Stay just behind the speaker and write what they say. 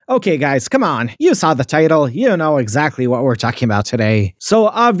Okay, guys, come on. You saw the title. You know exactly what we're talking about today. So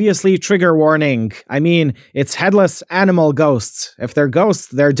obviously, trigger warning. I mean, it's headless animal ghosts. If they're ghosts,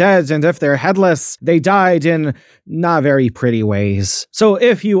 they're dead, and if they're headless, they died in not very pretty ways. So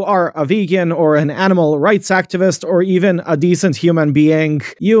if you are a vegan or an animal rights activist or even a decent human being,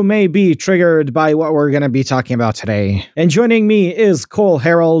 you may be triggered by what we're going to be talking about today. And joining me is Cole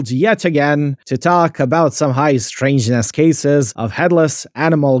Herrold yet again to talk about some high strangeness cases of headless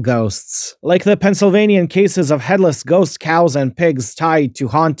animal ghosts, like the Pennsylvanian cases of headless ghost cows and pigs tied to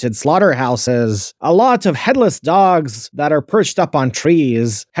haunted slaughterhouses, a lot of headless dogs that are perched up on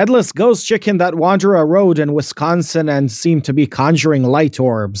trees, headless ghost chicken that wander a road in Wisconsin and seem to be conjuring light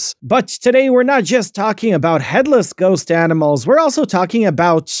orbs. But today we're not just talking about headless ghost animals, we're also talking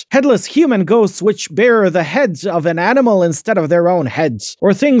about headless human ghosts which bear the head of an animal instead of their own head,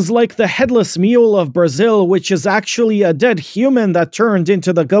 or things like the headless mule of Brazil, which is actually a dead human that turned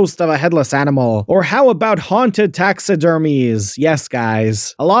into the ghost of a headless animal. Or how about haunted taxidermies? Yes,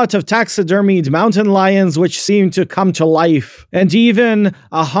 guys. A lot of taxidermied mountain lions which seem to come to life. And even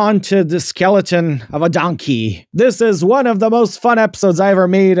a haunted skeleton of a donkey. This is one of the most fun episodes I ever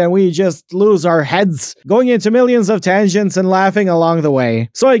made, and we just lose our heads going into millions of tangents and laughing along the way.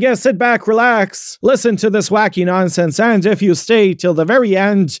 So I guess sit back, relax, listen to this wacky nonsense, and if you stay till the very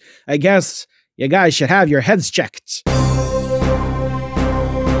end, I guess you guys should have your heads checked.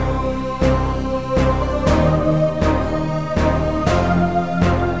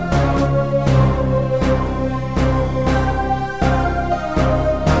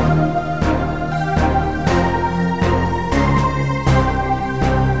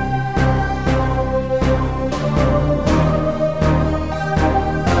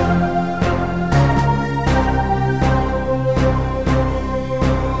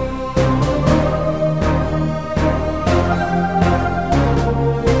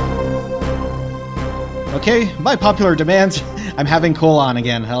 Okay, by popular demand, I'm having Cole on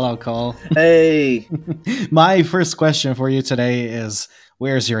again. Hello, Cole. Hey. My first question for you today is,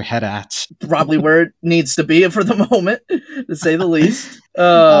 where's your head at? Probably where it needs to be for the moment, to say the least.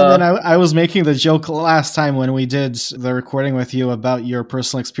 Then I was making the joke last time when we did the recording with you about your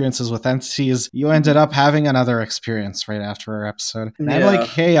personal experiences with entities. You ended up having another experience right after our episode. And I'm like,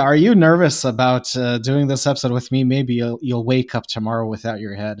 hey, are you nervous about doing this episode with me? Maybe you'll wake up tomorrow without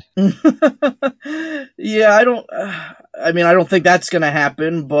your head. Yeah, I don't think that's going to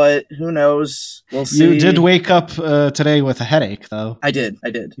happen, but who knows? We'll see. You did wake up today with a headache, though. I did.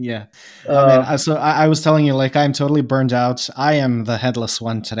 Yeah. I was telling you, like, I'm totally burned out. I am the headless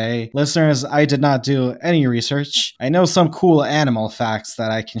one today. Listeners, I did not do any research. I know some cool animal facts that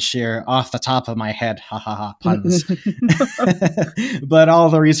I can share off the top of my head. Ha ha ha, puns. But all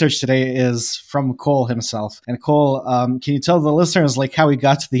the research today is from Cole himself. And Cole, can you tell the listeners, like, how we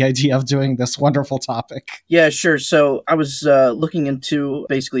got to the idea of doing this wonderful topic? Yeah, sure. So I was looking into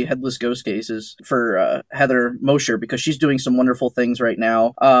basically headless ghost cases for Heather Mosher because she's doing some wonderful things right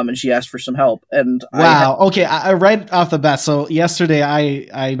now, and she asked for some help. And wow, okay, I right off the bat. So yesterday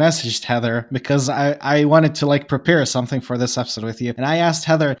I messaged Heather because I wanted to like prepare something for this episode with you, and I asked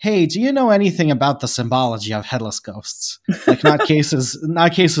Heather, "Hey, do you know anything about the symbology of headless ghosts? Like not cases,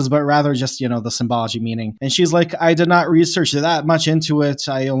 but rather just the symbology meaning." And she's like, "I did not research that much into it.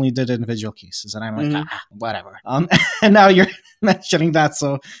 I only did individual cases." And I'm like, whatever. And now you're mentioning that,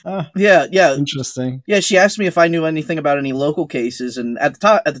 so yeah, interesting. Yeah, she asked me if I knew anything about any local cases, and at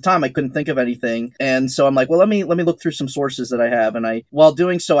the time I couldn't think of anything, and so I'm like, well, let me look through some sources that I have, and while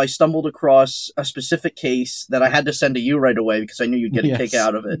doing so, I stumbled across a specific case that I had to send to you right away because I knew you'd get a kick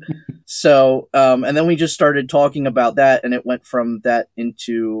out of it. So, and then we just started talking about that, and it went from that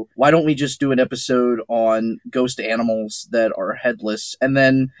into why don't we just do an episode on ghost animals that are headless, and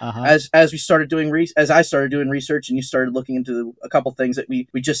then as I started doing research, and you started looking into a couple things that we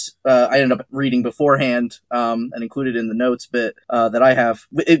just I ended up reading beforehand and included in the notes bit that I have.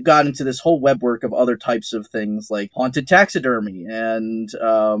 It got into this whole web work of other types of things like haunted taxidermy and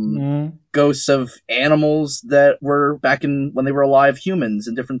ghosts of animals that were back in when they were alive humans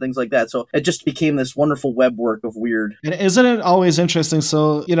and different things like that. So it just became this wonderful web work of weird. And isn't it always interesting?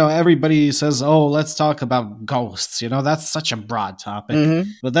 So, everybody says, oh, let's talk about ghosts. That's such a broad topic.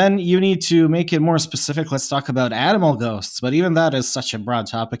 But then you need to make it more specific. Let's talk about animal ghosts. But even that is such a broad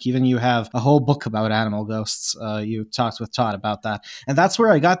topic. Even you have a whole book about animal ghosts. You talked with Todd about that. And that's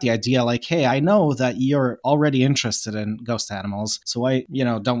where I got the idea, like, hey, I know that you're already interested in ghost animals. So why,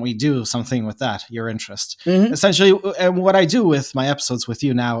 don't we do something with that, your interest? Essentially, and what I do with my episodes with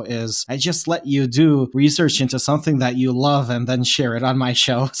you now is I just let you do research into something that you love and then share it on my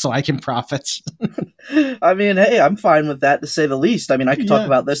show so I can profit. I mean, hey, I'm fine with that, to say the least. I mean, I could talk Yeah.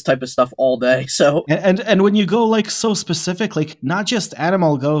 about this type of stuff all day. So, And when you go like so specific, like not just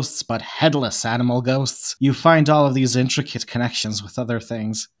animal ghosts, but headless animal ghosts, you find all of these intricate connections with other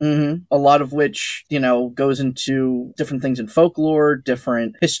things. a lot of which, goes into different things in folklore,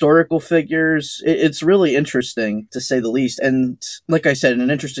 different historical figures. It's really interesting, to say the least. And like I said, an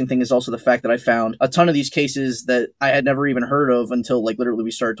interesting thing is also the fact that I found a ton of these cases that I had never even heard of until like literally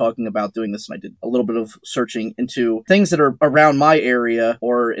we started talking about doing this. And I did a little bit of searching into things that are around my area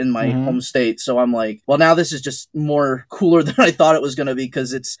or in my home state. So I'm like, well, now this is just more cooler than I thought it was going to be,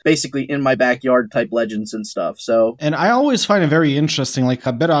 because it's basically in my backyard type legends and stuff. So, and I always find it very interesting, like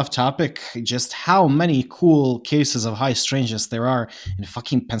a bit off topic, just how many cool cases of high strangeness there are in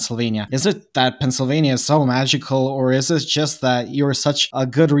fucking Pennsylvania. Is it that Pennsylvania is so magical, or is it just that you're such a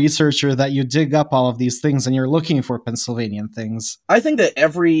good researcher that you dig up all of these things and you're looking for Pennsylvanian things? I think that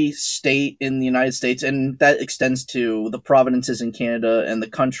every state in the United States, and that extends to the provinces in Canada and the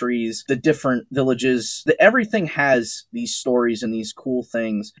countries, the different villages, that everything has these stories and these cool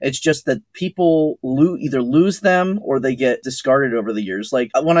things. It's just that people either lose them or they get discarded over the years.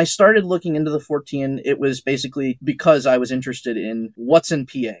 Like when I started looking into the 14, it was basically because I was interested in what's in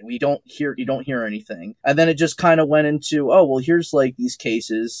PA. You don't hear anything. And then it just kind of went into, oh, well, here's like these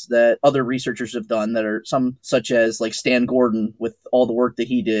cases that other researchers have done that are some such as like Stan Gordon with all the work that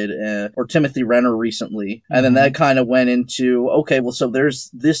he did, or Timothy Renner recently. And then that kind of went into, okay, well, so there's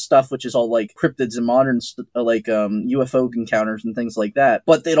this stuff, which is all like cryptids and modern, UFO encounters and things like that.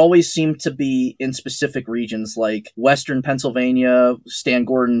 But it always seemed to be in specific regions like Western Pennsylvania, Stan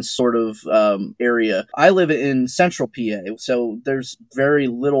Gordon's sort of area. I live in central PA, so there's very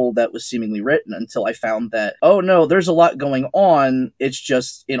little that was seemingly written until I found that, oh no, there's a lot going on. It's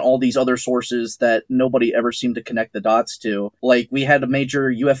just in all these other sources that nobody ever seemed to connect the dots to. Like we had a major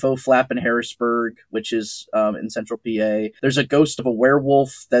UFO flap in Harrisburg, which is in central PA. There's a ghost of a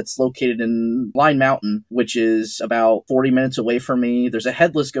werewolf that's located in Line Mountain, which is about 40 minutes away from me. There's a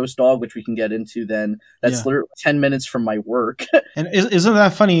headless ghost dog, which we can get into then. That's literally 10 minutes from my work. And isn't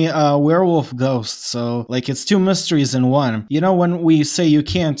that funny? Werewolf ghosts. So like it's two mysteries in one. You know, when we say you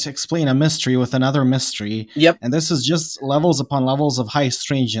can't explain a mystery with another mystery. Yep. And this is just levels upon levels of high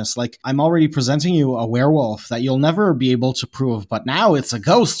strangeness. Like I'm already presenting you a werewolf that you'll never be able to prove, but now it's a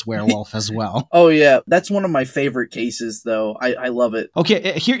ghost werewolf as well. Oh yeah. That's one of my favorite cases though. I love it.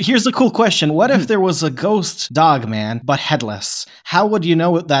 Okay, here's a cool question. What if there was a ghost dog man, but headless? How would you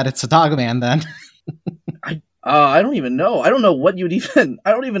know that it's a dog man then? I don't even know. I don't know what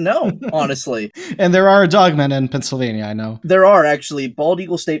I don't even know, honestly. And there are dogmen in Pennsylvania, I know. There are actually. Bald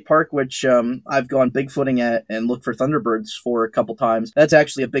Eagle State Park, which I've gone Bigfooting at and looked for thunderbirds for a couple times. That's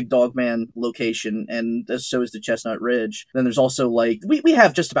actually a big dogman location, and so is the Chestnut Ridge. Then there's also like, we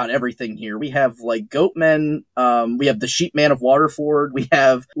have just about everything here. We have like goatmen, we have the sheep man of Waterford, we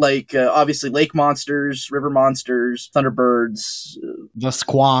have like obviously lake monsters, river monsters, thunderbirds. The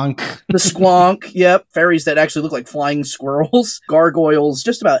squonk. The squonk, yep. Fairies that actually look like flying squirrels, gargoyles,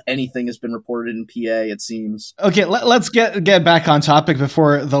 just about anything has been reported in PA, it seems. Okay, let's get back on topic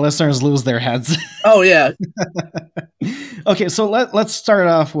before the listeners lose their heads. Oh, yeah. Okay, so let's start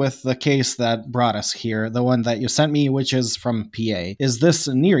off with the case that brought us here, the one that you sent me, which is from PA. Is this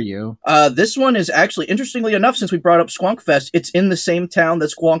near you? This one is actually, interestingly enough, since we brought up Squonk Fest, it's in the same town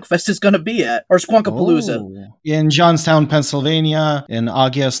that Squonk Fest is going to be at, or Squonkapalooza. Oh. In Johnstown, Pennsylvania, in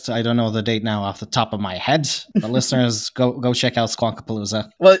August. I don't know the date now off the top of my head. The listeners, go check out Squonkapalooza.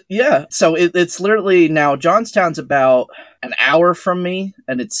 Well, yeah. So it's literally now, Johnstown's about an hour from me,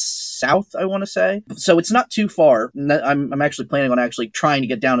 and it's south, I want to say. So it's not too far. I'm actually planning on actually trying to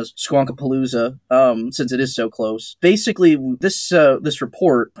get down to Squonkapalooza, since it is so close. Basically, this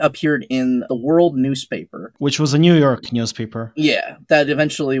report appeared in the World newspaper. Which was a New York newspaper. Yeah, that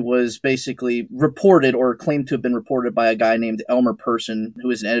eventually was basically reported, or claimed to have been reported, by a guy named Elmer Person, who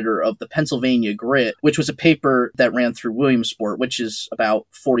is an editor of the Pennsylvania Grit, which was a paper that ran through Williamsport, which is about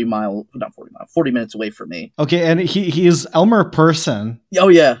 40 minutes away from me. Okay, and he is Elmer Person. Oh,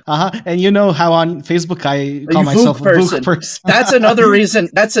 yeah. And you know how on Facebook I call myself a Vook person. That's another reason.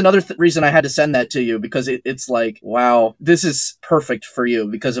 That's another reason I had to send that to you, because it's like, wow, this is perfect for you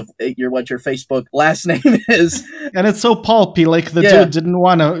because of what your Facebook last name is. And it's so pulpy. Like the dude didn't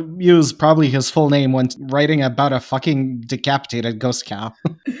want to use probably his full name when writing about a fucking decapitated ghost cow.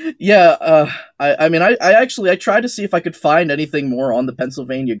 Yeah. I mean, I tried to see if I could find anything more on the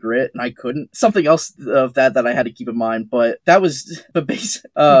Pennsylvania Grit, and I couldn't. Something else of that I had to keep in mind, but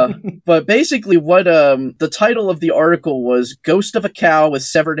But basically what the title of the article was Ghost of a Cow with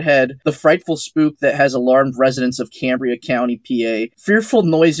Severed Head, the frightful spook that has alarmed residents of Cambria County, PA. Fearful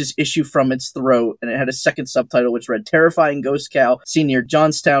noises issue from its throat. And it had a second subtitle which read Terrifying Ghost Cow seen near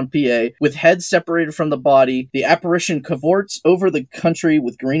Johnstown, PA. With head separated from the body, the apparition cavorts over the country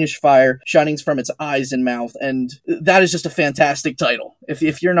with greenish fire shining from its eyes and mouth. And that is just a fantastic title.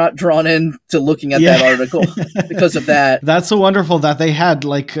 If you're not drawn in to looking at that article because of that. That's so wonderful that they had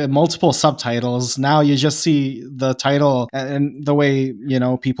like multiple subtitles. Now you just see the title, and the way,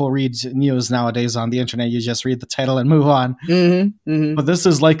 people read news nowadays on the internet, you just read the title and move on. But this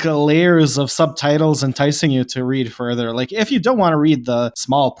is like layers of subtitles enticing you to read further. Like if you don't want to read the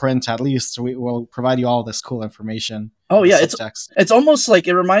small print, at least we will provide you all this cool information. Oh yeah, it's almost like,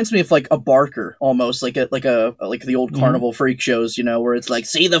 it reminds me of like a Barker, almost like the old carnival freak shows, where it's like,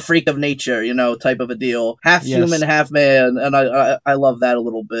 see the freak of nature, type of a deal, half human, half man, and I love that a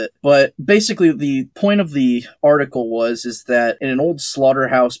little bit. But basically, the point of the article is that in an old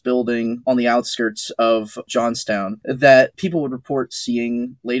slaughterhouse building on the outskirts of Johnstown, that people would report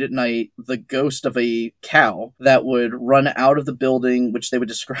seeing late at night the ghost of a cow that would run out of the building, which they would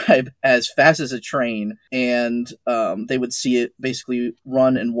describe as fast as a train, and they would see it basically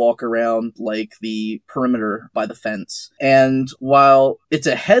run and walk around like the perimeter by the fence. And while it's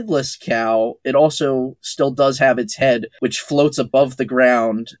a headless cow, it also still does have its head, which floats above the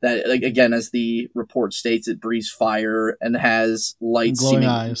ground. That, again, as the report states, it breathes fire and has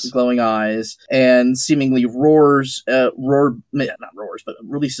glowing eyes, and seemingly releases a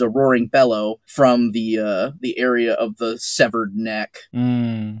roaring bellow from the area of the severed neck.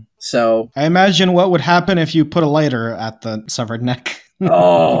 So I imagine what would happen if you put a lighter at the severed neck.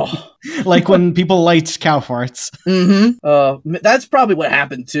 Oh, like when people light cow farts. That's probably what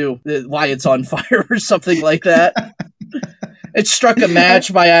happened too. Why it's on fire or something like that. It struck a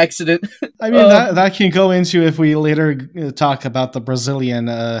match by accident. I mean, that can go into if we later talk about the Brazilian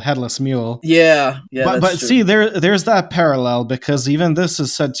headless mule. Yeah. But see, there's that parallel, because even this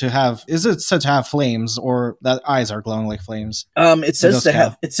is said to have. Is it said to have flames, or that eyes are glowing like flames? It says to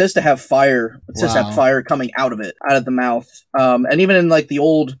have fire. It says to have fire coming out of the mouth. And even in like the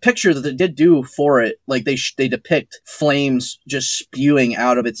old picture that they did do for it, like they depict flames just spewing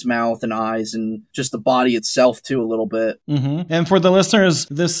out of its mouth and eyes, and just the body itself too a little bit. And for the listeners,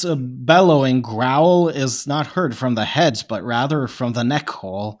 this bellowing growl is not heard from the head, but rather from the neck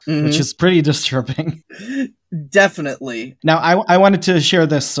hole, which is pretty disturbing. Definitely. Now, I wanted to share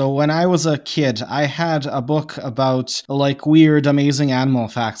this. So when I was a kid, I had a book about like weird, amazing animal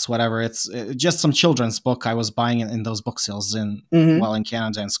facts, whatever. It's just some children's book I was buying in those book sales while in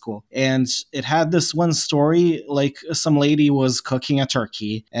Canada in school. And it had this one story, like some lady was cooking a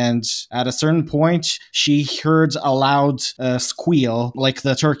turkey, and at a certain point, she heard a loud squeal, like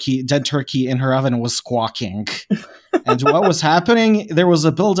the dead turkey in her oven was squawking. And what was happening, there was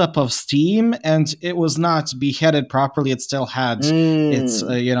a buildup of steam, and it was not beheaded properly. It still had its,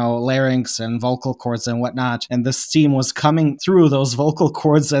 larynx and vocal cords and whatnot. And the steam was coming through those vocal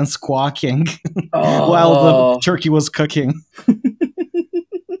cords and squawking while the turkey was cooking.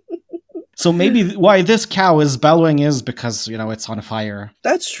 So maybe why this cow is bellowing is because, it's on fire.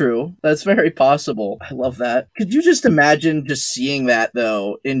 That's true. That's very possible. I love that. Could you just imagine just seeing that,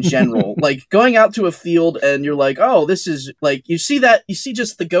 though, in general? Like, going out to a field and you're like, oh, this is, like, you see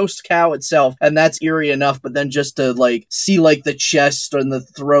just the ghost cow itself, and that's eerie enough, but then just to, like, see, like, the chest and the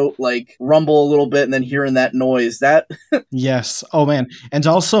throat, like, rumble a little bit, and then hearing that noise, that... Yes. Oh, man. And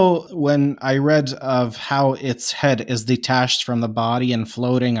also, when I read of how its head is detached from the body and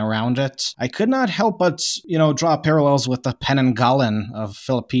floating around it, I could not help but, draw parallels with the Penanggalan of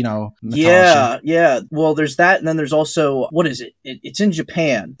Filipino mythology. Yeah. Well, there's that, and then there's also, what is it? It's in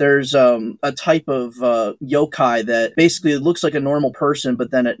Japan. There's a type of yokai that basically looks like a normal person,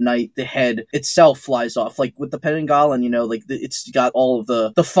 but then at night the head itself flies off. Like with the Penanggalan, it's got all of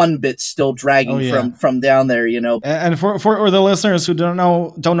the fun bits still dragging from down there. And for the listeners who don't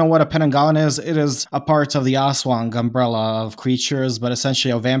know what a Penanggalan is, it is a part of the Aswang umbrella of creatures, but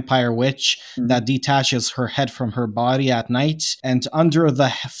essentially a vampire witch that detaches her head from her body at night, and under the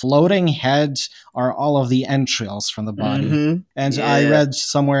floating head are all of the entrails from the body. And I read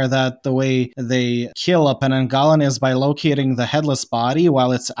somewhere that the way they kill a Penanggalan is by locating the headless body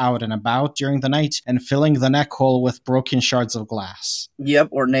while it's out and about during the night and filling the neck hole with broken shards of glass. Yep,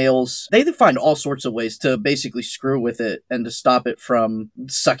 or nails. They find all sorts of ways to basically screw with it and to stop it from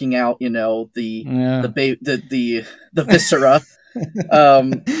sucking out, the viscera.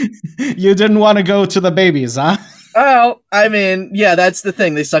 You didn't want to go to the babies, huh? Well, I mean, yeah, that's the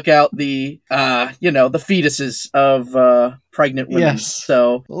thing. They suck out the the fetuses of pregnant women. Yes.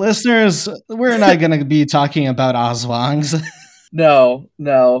 So Listeners, we're not going to be talking about Oswangs. no,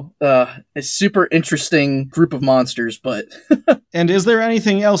 no, a super interesting group of monsters, but And is there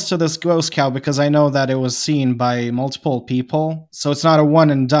anything else to this ghost cow? Because I know that it was seen by multiple people, so it's not a one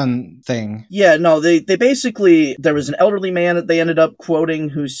and done thing. yeah, no, they basically, there was an elderly man that they ended up quoting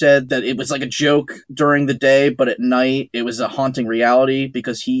who said that it was like a joke during the day, but at night it was a haunting reality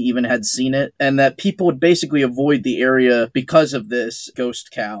because he even had seen it, and that people would basically avoid the area because of this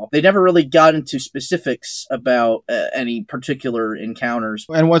ghost cow. They never really got into specifics about any particular encounters.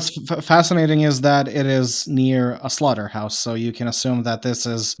 And what's fascinating is that it is near a slaughterhouse, so you can assume that this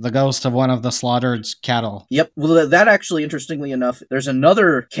is the ghost of one of the slaughtered cattle. Yep. Well, that actually, interestingly enough, there's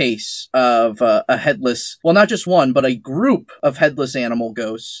another case of a headless, well, not just one, but a group of headless animal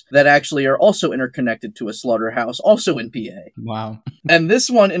ghosts that actually are also interconnected to a slaughterhouse, also in PA. Wow. And this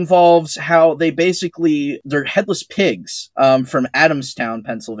one involves how they're headless pigs from Adamstown,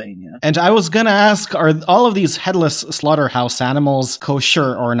 Pennsylvania. And I was gonna ask, are all of these headless slaughterhouse animals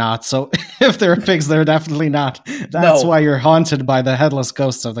kosher or not? So if they're pigs, they're definitely not. That's why you're haunted by the headless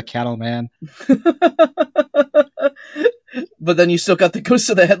ghosts of the cattleman. But then you still got the ghosts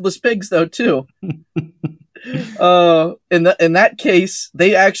of the headless pigs, though, too. In that case,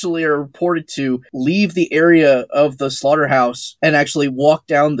 they actually are reported to leave the area of the slaughterhouse and actually walk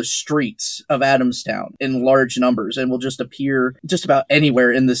down the streets of Adamstown in large numbers and will just appear just about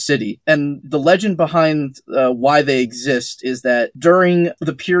anywhere in the city. And the legend behind why they exist is that during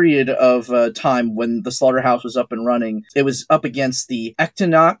the period of time when the slaughterhouse was up and running, it was up against the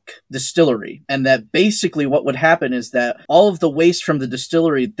Ectinoc distillery, and that basically what would happen is that all of the waste from the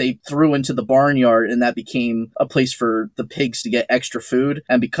distillery they threw into the barnyard, and that became a place for the pigs to get extra food.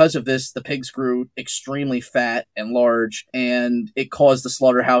 And because of this, the pigs grew extremely fat and large, and it caused the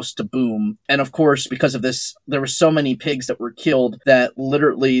slaughterhouse to boom. And of course, because of this, there were so many pigs that were killed that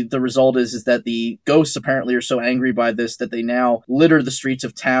literally the result is that the ghosts apparently are so angry by this that they now litter the streets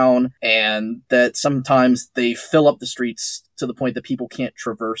of town, and that sometimes they fill up the streets to the point that people can't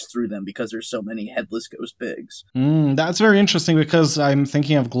traverse through them because there's so many headless ghost pigs. That's very interesting because I'm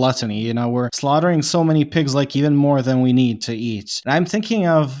thinking of gluttony. You know, we're slaughtering so many pigs, like even more than we need to eat. And I'm thinking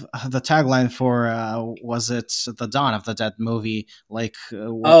of the tagline for, was it the Dawn of the Dead movie? Like,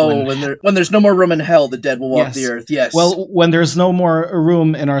 when there's no more room in hell, the dead will walk the earth. Yes. Well, when there's no more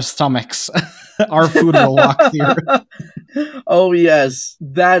room in our stomachs, our food will walk the earth. Oh yes,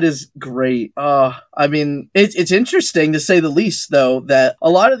 that is great. I mean, it's interesting to say the least, though, that a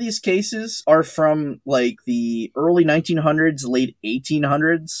lot of these cases are from like the early 1900s, late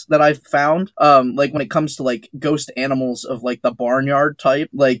 1800s that I've found. Like when it comes to like ghost animals of like the barnyard type,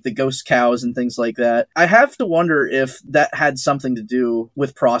 like the ghost cows and things like that. I have to wonder if that had something to do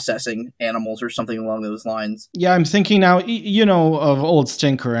with processing animals or something along those lines. Yeah, I'm thinking now, you know, of Old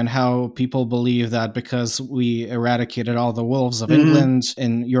Stinker and how people believe that because we eradicated all the wolves of England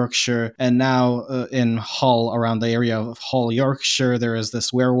in Yorkshire, and now in Hull, around the area of Hull, Yorkshire, there is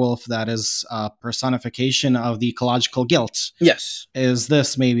this werewolf that is a personification of the ecological guilt. Yes. Is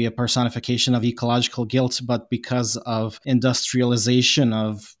this maybe a personification of ecological guilt, but because of industrialization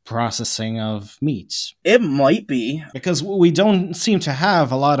of processing of meat? It might be. Because we don't seem to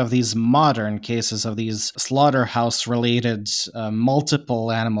have a lot of these modern cases of these slaughterhouse-related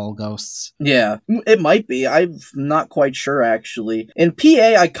multiple animal ghosts. Yeah, it might be. I'm not quite sure, actually. In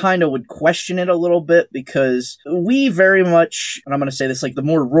PA, I kind of would question it a little bit because we very much, and I'm going to say this, like the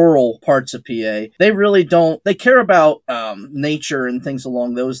more rural parts of PA, they really don't, they care about nature and things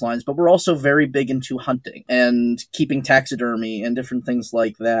along those lines, but we're also very big into hunting and keeping taxidermy and different things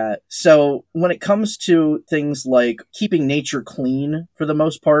like that. So when it comes to things like keeping nature clean, for the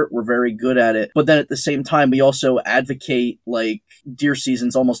most part, we're very good at it. But then at the same time, we also advocate like deer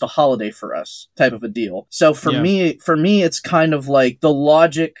season's almost a holiday for us type of a deal. So for me, it's kind of like the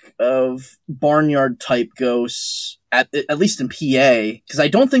logic of barnyard type ghosts, at least in PA, because I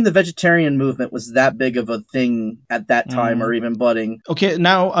don't think the vegetarian movement was that big of a thing at that time or even budding. Okay,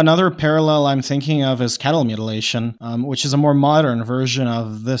 now another parallel I'm thinking of is cattle mutilation, which is a more modern version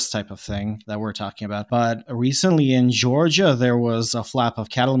of this type of thing that we're talking about. But recently in Georgia, there was a flap of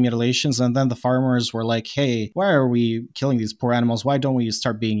cattle mutilations, and then the farmers were like, hey, why are we killing these poor animals? Why don't we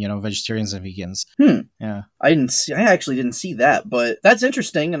start being, vegetarians and vegans? Yeah. I actually didn't see that, but that's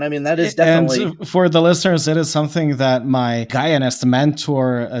interesting, and I mean, that is definitely... And for the listeners, it is something that my Guyanist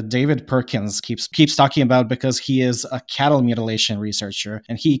mentor, David Perkins, keeps talking about, because he is a cattle mutilation researcher,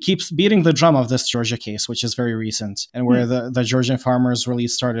 and he keeps beating the drum of this Georgia case, which is very recent, and where the Georgian farmers really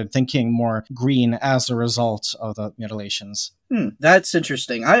started thinking more green as a result of the mutilations. That's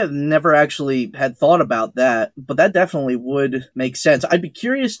interesting. I have never actually had thought about that, but that definitely would make sense. I'd be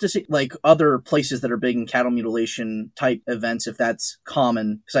curious to see like other places that are big in cattle mutilation type events, if that's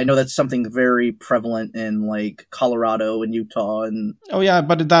common, because I know that's something very prevalent in like Colorado and Utah. And oh yeah,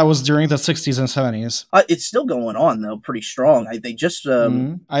 but that was during the 60s and 70s. It's still going on though, pretty strong. They just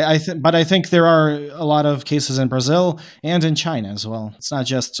but I think there are a lot of cases in Brazil and in China as well. It's not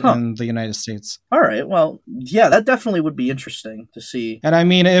just in the United States. All right, well, yeah, that definitely would be interesting to see. And I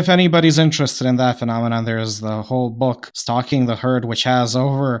mean, if anybody's interested in that phenomenon, there's the whole book Stalking the Herd, which has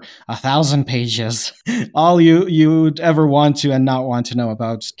over 1,000 pages. All you'd ever want to and not want to know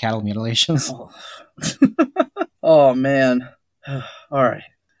about cattle mutilations. Oh man. All right.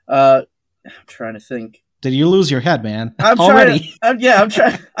 I'm trying to think. Did you lose your head, man? I'm already. I'm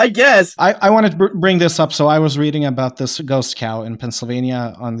trying. I guess. I wanted to bring this up. So I was reading about this ghost cow in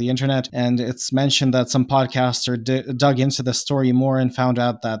Pennsylvania on the internet, and it's mentioned that some podcaster dug into the story more and found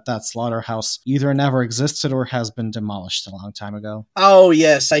out that slaughterhouse either never existed or has been demolished a long time ago. Oh,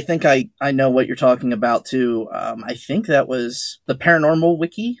 yes. I think I know what you're talking about, too. I think that was the Paranormal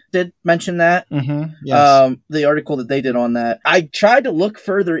Wiki did mention that. Mm-hmm. Yes. The article that they did on that. I tried to look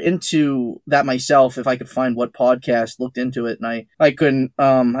further into that myself if I could find what podcast looked into it, and I couldn't.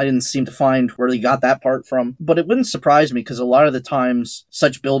 I didn't seem to find where they got that part from, but it wouldn't surprise me because a lot of the times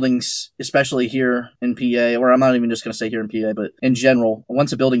such buildings, especially here in PA, or I'm not even just going to say here in PA, but in general,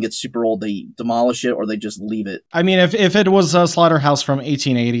 once a building gets super old, they demolish it or they just leave it. I mean, if it was a slaughterhouse from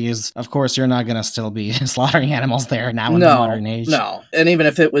 1880s, of course you're not going to still be slaughtering animals there now in the modern age. No, and even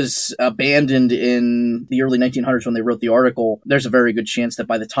if it was abandoned in the early 1900s when they wrote the article, there's a very good chance that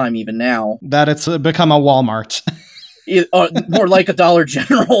by the time even now that it's become a Walmart. More like a Dollar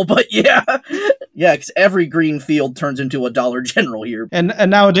General, but yeah, because every green field turns into a Dollar General here. And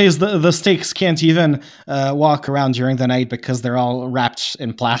nowadays the steaks can't even walk around during the night because they're all wrapped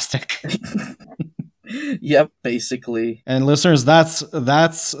in plastic. Yep, basically. And listeners, that's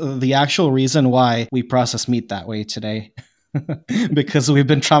the actual reason why we process meat that way today. Because we've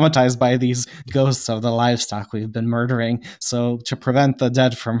been traumatized by these ghosts of the livestock we've been murdering. So to prevent the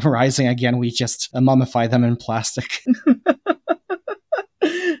dead from rising again, we just mummify them in plastic.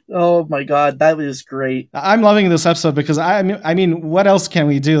 Oh my god, that was great. I'm loving this episode because I mean, what else can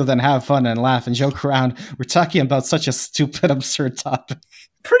we do than have fun and laugh and joke around? We're talking about such a stupid, absurd topic.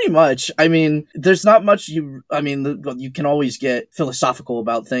 Pretty much. I mean, there's not much you can always get philosophical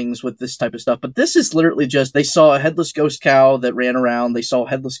about things with this type of stuff, but this is literally just, they saw a headless ghost cow that ran around, they saw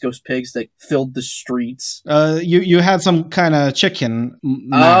headless ghost pigs that filled the streets. You had some kind of chicken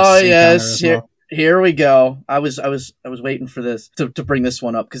mass. Oh, yes. Here we go. I was waiting for this to bring this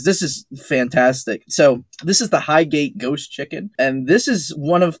one up because this is fantastic. So this is the Highgate ghost chicken, and this is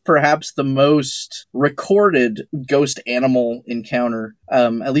one of perhaps the most recorded ghost animal encounter,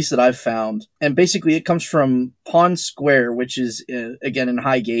 at least that I've found. And basically, it comes from Pond Square, which is again in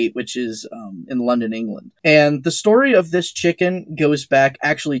Highgate, which is in London, England. And the story of this chicken goes back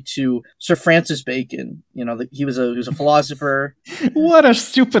actually to Sir Francis Bacon. You know, he was a philosopher. What a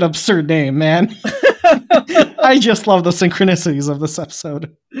stupid, absurd name, man. I just love the synchronicities of this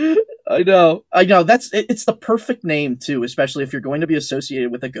episode. I know. It's the perfect name too, especially if you're going to be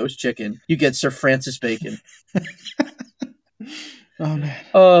associated with a ghost chicken. You get Sir Francis Bacon. Oh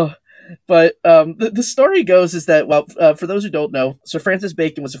man. But the story goes is that, well, for those who don't know, Sir Francis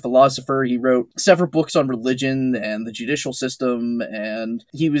Bacon was a philosopher. He wrote several books on religion and the judicial system, and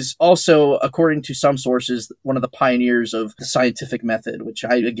he was also, according to some sources, one of the pioneers of the scientific method, which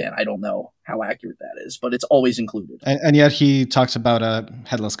I don't know how accurate that is, but it's always included. And yet he talks about a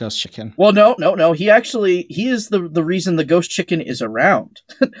headless ghost chicken. Well, no. He is the reason the ghost chicken is around.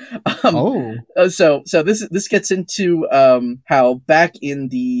 So this gets into how back in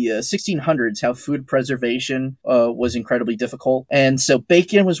the 1600s, how food preservation was incredibly difficult. And so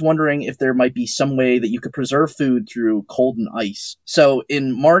Bacon was wondering if there might be some way that you could preserve food through cold and ice. So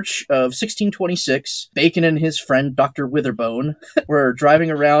in March of 1626, Bacon and his friend Dr. Witherbone were driving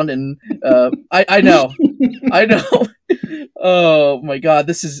around and I know. Oh my god,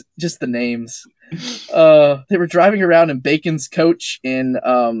 this is just the names. They were driving around in Bacon's coach in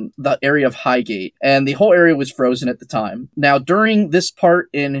the area of Highgate, and the whole area was frozen at the time. Now, during this part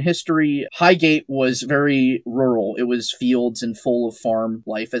in history, Highgate was very rural. It was fields and full of farm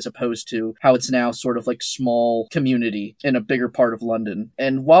life, as opposed to how it's now sort of like small community in a bigger part of London.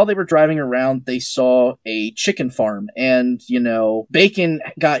 And while they were driving around, they saw a chicken farm, and, Bacon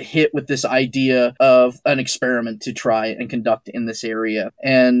got hit with this idea of an experiment to try and conduct in this area.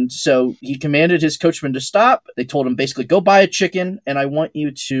 And so he commanded his coachman to stop. They told him basically, go buy a chicken, and I want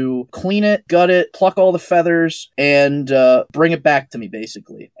you to clean it, gut it, pluck all the feathers, and bring it back to me,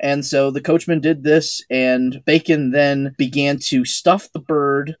 basically. And so the coachman did this, and Bacon then began to stuff the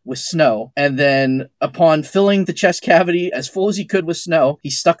bird with snow. And then upon filling the chest cavity as full as he could with snow, he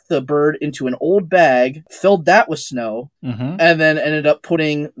stuck the bird into an old bag, filled that with snow, and then ended up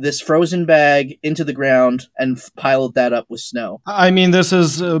putting this frozen bag into the ground and piled that up with snow. I mean, this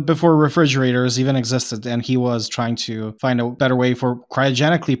is before refrigerators even existed, and he was trying to find a better way for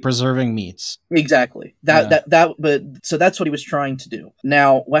cryogenically preserving meats. Exactly. So that's what he was trying to do.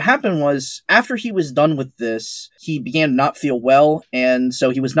 Now, what happened was, after he was done with this, he began to not feel well, and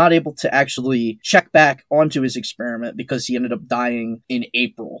so he was not able to actually check back onto his experiment because he ended up dying in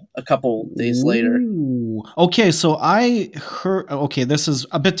April, a couple days later. Okay, so I heard, this is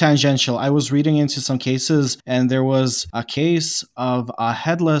a bit tangential. I was reading into some cases, and there was a case of a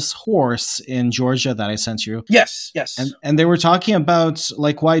headless horse in Georgia that I sent you. Yes. And they were talking about,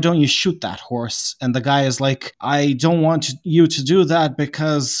 like, why don't you shoot that horse? And the guy is like, I don't want you to do that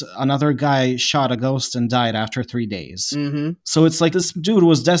because another guy shot a ghost and died after 3 days. Mm-hmm. So it's like this dude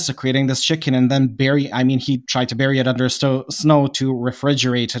was desecrating this chicken and then he tried to bury it under snow to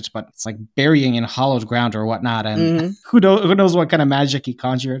refrigerate it, but it's like burying in hollowed ground or whatnot. And who knows what kind of magic he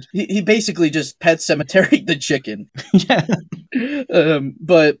conjured. He basically just pet cemeteried the chicken. Yeah.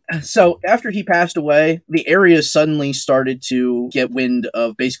 But so after he passed away, the area suddenly started to get wind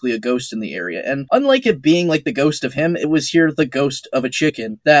of basically a ghost in the area. And unlike it being like the ghost of him, it was here the ghost of a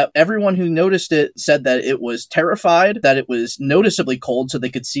chicken. That everyone who noticed it said that it was terrified, that it was noticeably cold, so they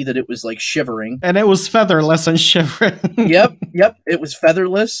could see that it was like shivering. And it was featherless and shivering. Yep. It was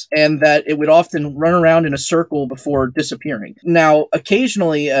featherless, and that it would often run around in a circle before disappearing. Now,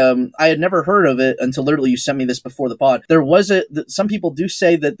 occasionally, I had never heard of it until literally you sent me this before the pod. There was some people do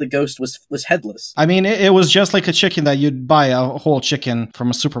say that the ghost was headless. I mean, it was just like a chicken that you'd buy a whole chicken from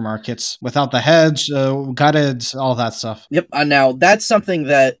a supermarket without the head, gutted, all that stuff. Yep. Now, that's something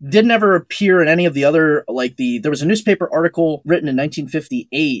that didn't ever appear in any of the other, there was a newspaper article written in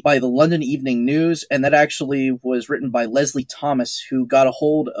 1958 by the London Evening News, and that actually was written by Leslie Thomas, who got a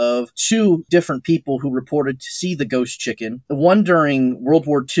hold of two different people who reported to see the ghost chicken. One during World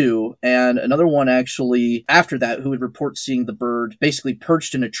War II, and another one actually after that, who would report seeing the bird basically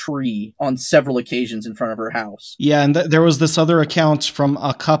perched in a tree on several occasions in front of her house. Yeah, and there was this other account from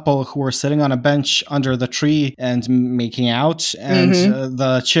a couple who were sitting on a bench under the tree and making out, and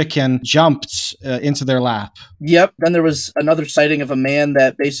the chicken jumped into their lap. Yep. Then there was another sighting of a man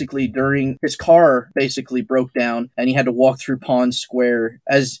that basically during his car basically broke down, and he had to walk through Pond Square.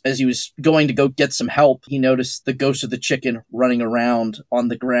 As he was going to go get some help, he noticed the ghost of the chicken running around on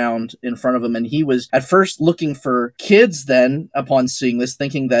the ground in front of him, and he was at first looking for kids. Then, upon seeing this,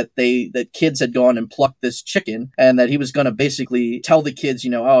 thinking that kids had gone and plucked this chicken, and that he was going to basically tell the kids,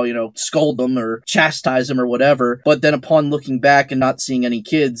 scold them or chastise them or whatever. But then, upon looking back and not seeing any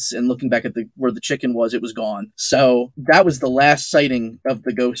kids, and looking back at where the chicken was, it was gone. So that was the last sighting of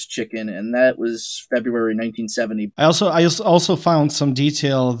the ghost chicken, and that was February 1970. I also found some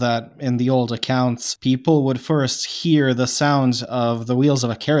detail that in the old accounts, people would first hear the sound of the wheels of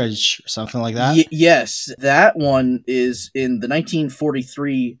a carriage or something like that. Yes, that one is in the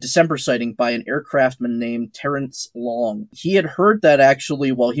 1943 December sighting by an aircraftman named Terence Long. He had heard that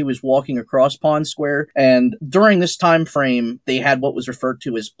actually while he was walking across Pond Square, and during this time frame, they had what was referred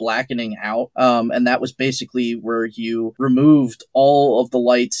to as blackening out, and that was basically where you removed all of the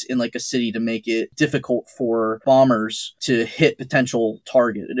lights in like a city to make it difficult for bombers to hit potential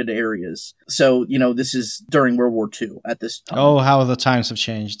targeted areas. So, this is during World War II at this time. Oh, how the times have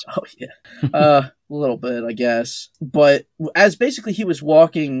changed. Oh, yeah. A little bit, I guess. But as basically he was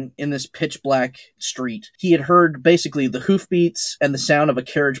walking in this pitch black street, he had heard basically the hoofbeats and the sound of a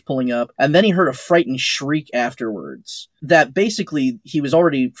carriage pulling up, and then he heard a frightened shriek afterwards. That basically he was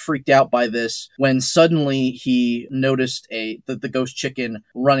already freaked out by this when suddenly he noticed the ghost chicken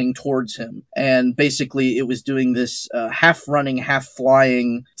running towards him, and basically it was doing this half running, half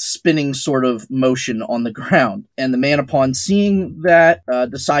flying, spinning sort of motion on the ground. And the man, upon seeing that,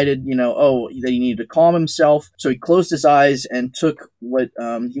 decided, that he needed to calm himself. So he closed his eyes and took what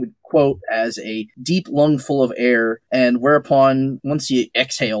he would quote as a deep lungful of air, and whereupon, once he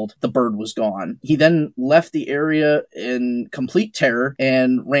exhaled, the bird was gone. He then left the area in complete terror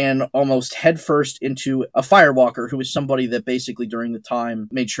and ran almost headfirst into a firewalker, who was somebody that basically during the time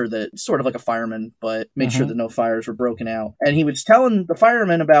made sure that, sort of like a fireman, but made sure that no fires were broken out. And he was telling the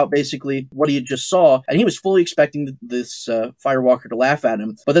fireman about basically what he had just saw, and he was fully expecting this firewalker to laugh at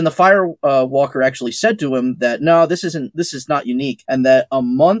him. But then the firewalker actually said to him that, no, this is not unique, and that a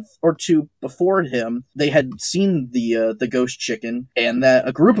month or two before him, they had seen the ghost chicken, and that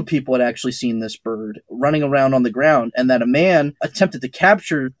a group of people had actually seen this bird running around on the ground, and that a man attempted to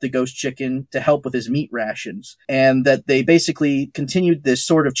capture the ghost chicken to help with his meat rations, and that they basically continued this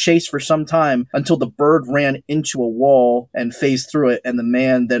sort of chase for some time until the bird ran into a wall and phased through it, and the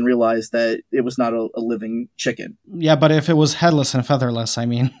man then realized that it was not a living chicken. Yeah, but if it was headless and featherless, I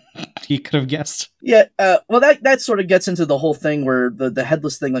mean, he could have guessed. Yeah, well, that sort of gets into the whole thing where the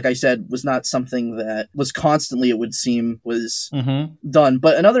headless thing, like I said, was not something that was constantly, it would seem, was done.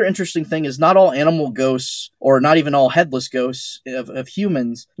 But another interesting thing is not all animal ghosts, or not even all headless ghosts of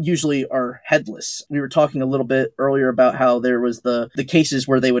humans, usually are headless. We were talking a little bit earlier about how there was the cases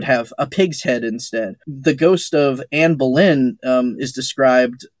where they would have a pig's head instead. The ghost of Anne Boleyn is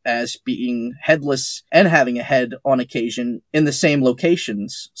described as being headless and having a head on occasion in the same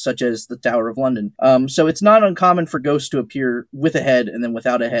locations, such as the Tower of London. So it's not uncommon for ghosts to appear with a head and then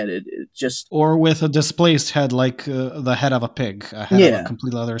without a head. It just... Or with a displaced head, like the head of a pig, a head of a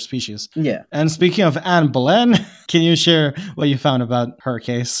completely other species. Yeah. And speaking of Anne Boleyn, can you share what you found about her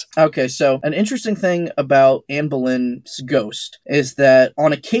case? Okay, so an interesting thing about Anne Boleyn's ghost is that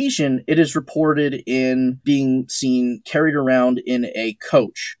on occasion it is reported in being seen carried around in a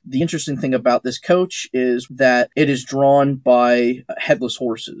coach. The interesting thing about this coach is that it is drawn by headless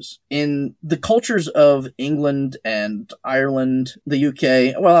horses. In the cultures of England and Ireland, the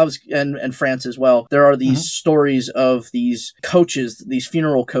UK, and France as well, there are these stories of these coaches, these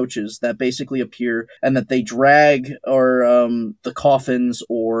funeral coaches that basically appear and that they drag the coffins,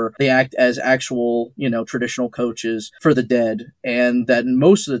 or they act as actual, traditional coaches for the dead, and that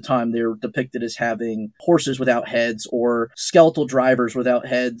most of the time they're depicted as having horses without heads or skeletal drivers without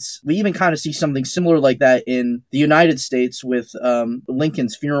heads. We even kind of see something similar like that in the United States with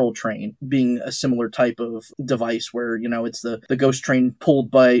Lincoln's funeral train being a similar type of device where, it's the ghost train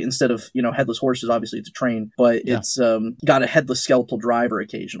pulled by, instead of, headless horses, obviously it's a train, but it's got a headless skeletal driver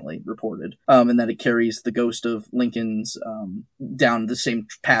occasionally reported, and that it carries the ghost of Lincoln's down the same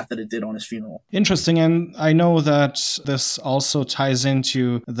path that it did on his funeral. Interesting, and I know that this also ties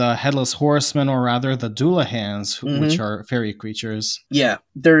into the headless horsemen, or rather the Doolahans, which are fairy creatures. Yeah,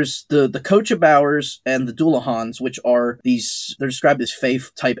 there's the Kochebauers and the Doolahans, which are they're described as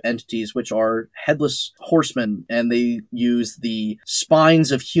fae-type entities, which are headless horsemen, and they use the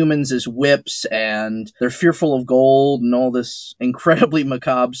spines of humans as whips, and they're fearful of gold, and all this incredibly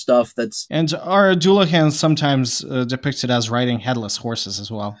macabre stuff And are Doolahans sometimes depicted as riding headless horses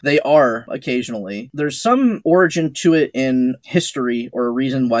as well? They are, occasionally. There's some origin to it in history, or a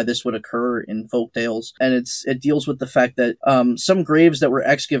reason why this would occur in folktales, and it deals with the fact that some graves that were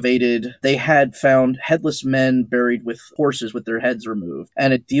excavated, they had found headless men buried with horses with their heads removed.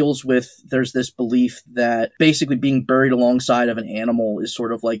 And it deals with, there's this belief that basically being buried alongside of an animal is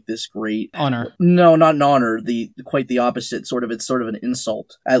sort of like this great honor. No, not an honor. Quite the opposite. It's sort of an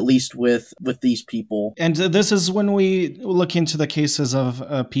insult, at least with these people. And this is when we look into the cases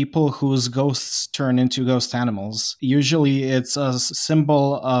of people whose ghosts turn into ghost animals. Usually it's a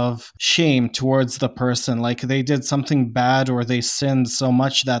symbol of shame towards the person, like they did something bad or they sinned so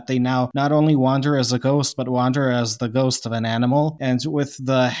much that they now not only wander as a ghost, but wander as the ghost of an animal. And with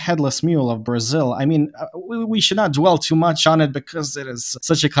the headless mule of Brazil, I mean, we should not dwell too much on it because it is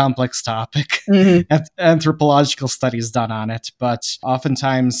such a complex topic. Anthropological studies done on it, but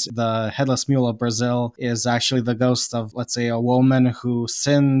oftentimes the headless mule of Brazil is actually the ghost of, let's say, a woman who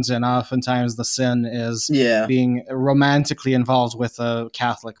sinned, and oftentimes the sin is being romantically involved with a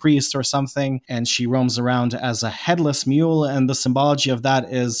Catholic priest or something, and she roams around as a headless mule, and the symbology of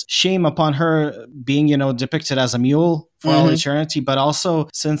that is shame upon her being, depicted as a mule for all eternity, but also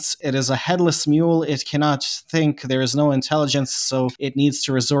since it is a headless mule, it cannot think, there is no intelligence, so it needs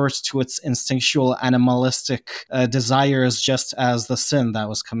to resort to its instinctual animalistic desires, just as the sin that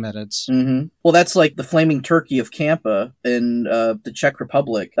was committed. Well, that's like the flaming turkey of Kampa in the Czech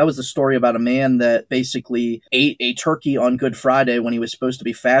Republic. That was the story about a man that basically ate a turkey on Good Friday when he was supposed to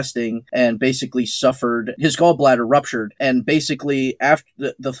be fasting, and basically suffered, his gallbladder ruptured, and basically after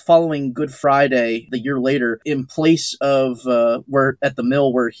the following Good Friday, the year later, in place of of where at the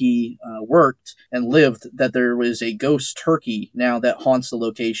mill where he worked and lived that there was a ghost turkey now that haunts the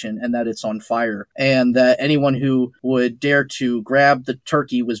location, and that it's on fire, and that anyone who would dare to grab the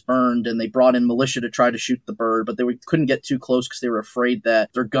turkey was burned, and they brought in militia to try to shoot the bird, but couldn't get too close because they were afraid that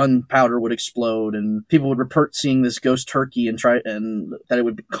their gunpowder would explode, and people would report seeing this ghost turkey and that it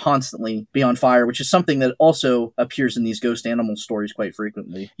would constantly be on fire, which is something that also appears in these ghost animal stories quite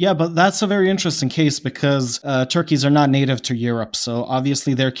frequently. Yeah, but that's a very interesting case because turkeys are not native to Europe, so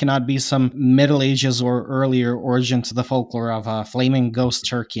obviously there cannot be some Middle Ages or earlier origin to the folklore of a flaming ghost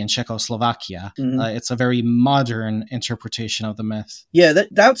turkey in Czechoslovakia. Mm-hmm. It's a very modern interpretation of the myth. Yeah,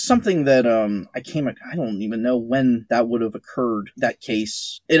 that's something that I don't even know when that would have occurred, that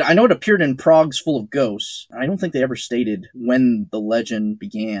case. I know it appeared in Prague's Full of Ghosts. I don't think they ever stated when the legend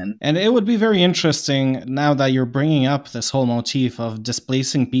began. And it would be very interesting now that you're bringing up this whole motif of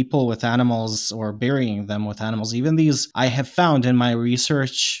displacing people with animals or burying them with animals. Even these I have found in my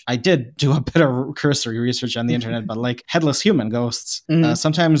research. I did do a bit of cursory research on the internet, but like headless human ghosts. Mm-hmm.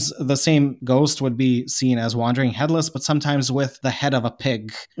 Sometimes the same ghost would be seen as wandering headless, but sometimes with the head of a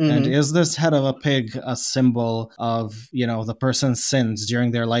pig. Mm-hmm. And is this head of a pig a symbol of, the person's sins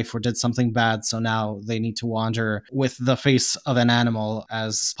during their life or did something bad, so now they need to wander with the face of an animal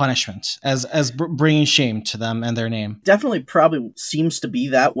as punishment, as bringing shame to them and their name? Definitely probably seems to be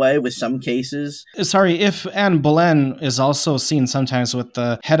that way with some cases. Sorry, if Anne Boleyn is also seen sometimes with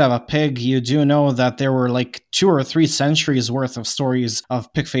the head of a pig, you do know that there were like 2 or 3 centuries worth of stories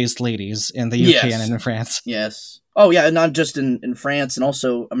of pig-faced ladies in the UK Yes. and in France. Yes. Oh, yeah, not just in France, and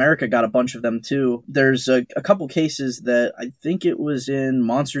also America got a bunch of them, too. There's a couple cases that I think it was in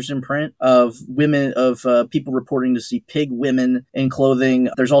Monsters in Print of people reporting to see pig women in clothing.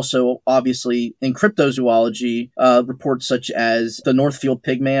 There's also, obviously, in cryptozoology, reports such as the Northfield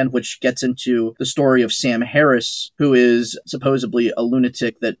Pigman, which gets into the story of Sam Harris, who is supposedly a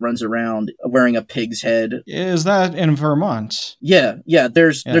lunatic that runs around wearing a pig's head. Is that in Vermont? Yeah.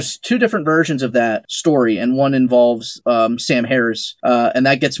 There's 2 different versions of that story, and one involves Sam Harris, and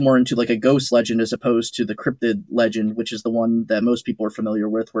that gets more into like a ghost legend as opposed to the cryptid legend, which is the one that most people are familiar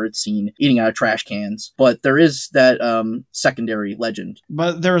with, where it's seen eating out of trash cans. But there is that secondary legend.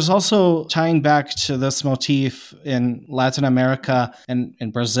 But there's also tying back to this motif in Latin America and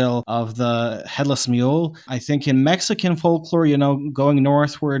in Brazil of the headless mule. I think in Mexican folklore, going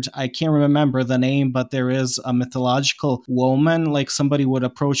northward, I can't remember the name, but there is a mythological woman, like somebody would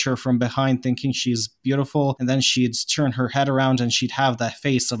approach her from behind thinking she's beautiful, and then she'd turn her head around and she'd have the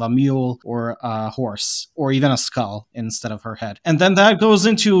face of a mule or a horse or even a skull instead of her head. And then that goes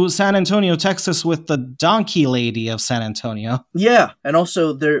into San Antonio, Texas with the donkey lady of San Antonio. Yeah, and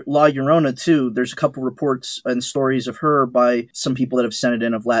also La Llorona too. There's a couple reports and stories of her by some people that have sent it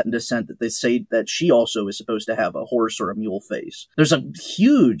in of Latin descent that they say that she also is supposed to have a horse or a mule face. There's a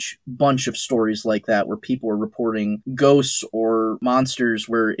huge bunch of stories like that where people are reporting ghosts or monsters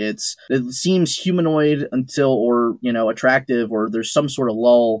where it seems humanoid until attractive, or there's some sort of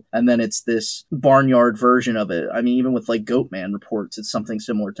lull, and then it's this barnyard version of it. I mean, even with like Goatman reports, it's something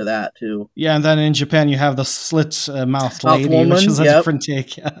similar to that too. Yeah, and then in Japan you have the slit-mouthed lady, woman, which is a different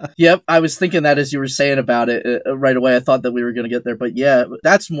take. Yep, I was thinking that as you were saying about it right away. I thought that we were going to get there, but yeah,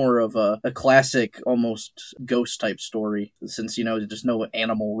 that's more of a classic, almost ghost-type story, since, there's no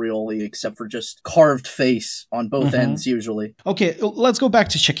animal really, except for just carved face on both ends, usually. Okay, let's go back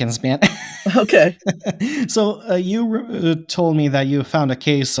to chickens, man. Okay. So you told me that you found a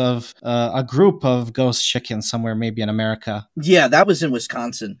case of a group of ghost chickens somewhere, maybe in America. Yeah, that was in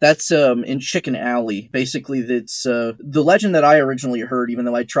Wisconsin. That's in Chicken Alley. Basically, that's the legend that I originally heard, even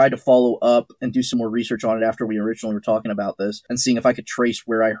though I tried to follow up and do some more research on it after we originally were talking about this and seeing if I could trace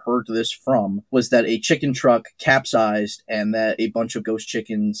where I heard this from, was that a chicken truck capsized and that a bunch of ghost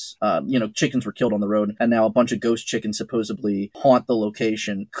chickens, chickens were killed on the road, and now a bunch of ghost chickens supposedly haunt the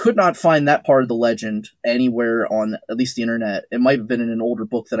location. Could not find that part of the legend anywhere on at least the internet. It might have been in an older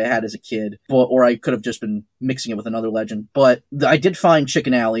book that I had as a kid, or I could have just been mixing it with another legend. But I did find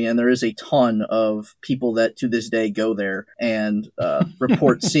Chicken Alley, and there is a ton of people that to this day go there and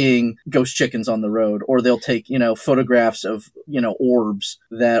report seeing ghost chickens on the road, or they'll take, photographs of, orbs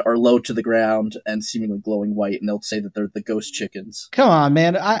that are low to the ground and seemingly glowing white, and they'll say that they're the ghost chickens. Come on,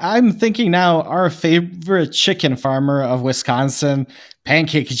 man. I'm thinking now our favorite chicken farmer of Wisconsin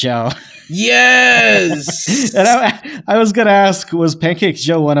Pancake Joe. Yes. And I was gonna ask, was Pancake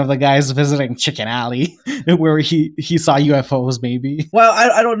Joe one of the guys visiting Chicken Alley, where he saw UFOs? Maybe. Well,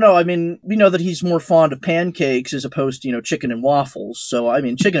 I don't know. I mean, we know that he's more fond of pancakes as opposed to chicken and waffles. So I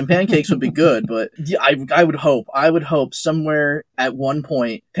mean, chicken and pancakes would be good, but yeah, I would hope somewhere at one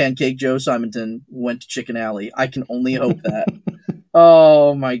point Pancake Joe Simonton went to Chicken Alley. I can only hope that.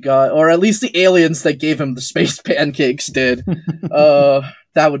 Oh my god! Or at least the aliens that gave him the space pancakes did.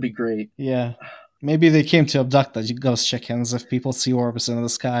 That would be great. Yeah. Maybe they came to abduct the ghost chickens if people see orbs in the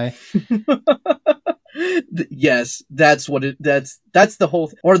sky. Yes, that's what it. That's the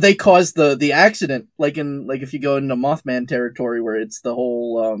whole. Or they caused the accident, like if you go into Mothman territory, where it's the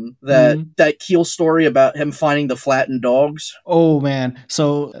whole that Keel story about him finding the flattened dogs. Oh man!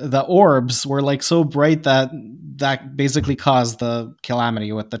 So the orbs were like so bright that basically caused the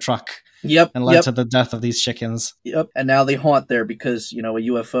calamity with the truck. Yep, and led to the death of these chickens. Yep, and now they haunt there because a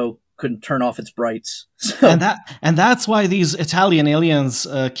UFO couldn't turn off its brights. So. And that's why these Italian aliens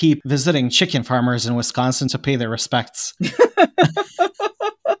keep visiting chicken farmers in Wisconsin to pay their respects.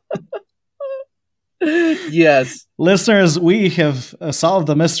 Yes. Listeners, we have solved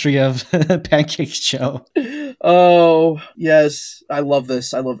the mystery of Pancake Joe. Oh, yes. I love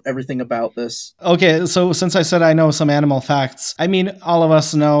this. I love everything about this. Okay, so since I said I know some animal facts, I mean, all of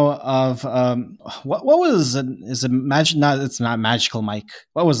us know of, what was it? Is it it's not Magical Mike.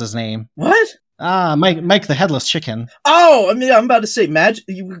 What was his name? What? Mike the Headless Chicken. Oh, I mean, I'm about to say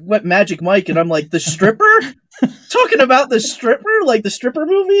you went Magic Mike, and I'm like, the stripper? Talking about the stripper, like the stripper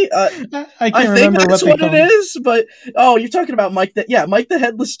movie. I can't remember think that's what it is, but you're talking about Mike. Mike the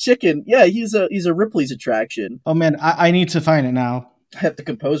Headless Chicken. Yeah, he's a Ripley's attraction. Oh man, I need to find it now. I have to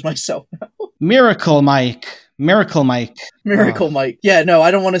compose myself now. Miracle Mike. Mike. Yeah, no,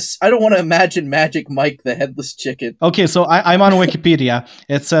 I don't want to imagine Magic Mike the Headless Chicken. Okay, so I'm on Wikipedia.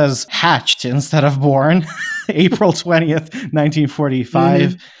 It says hatched instead of born, April 20th,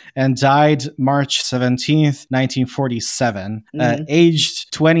 1945. And died March 17th, 1947,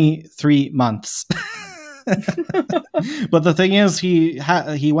 aged 23 months. But the thing is, he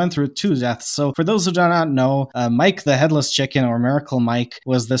went through 2 deaths. So for those who do not know, Mike the Headless Chicken, or Miracle Mike,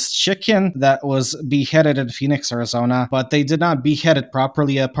 was this chicken that was beheaded in Phoenix, Arizona, but they did not behead it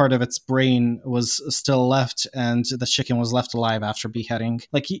properly. A part of its brain was still left, and the chicken was left alive after beheading.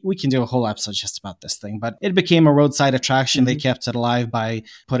 Like, we can do a whole episode just about this thing, but it became a roadside attraction. They kept it alive by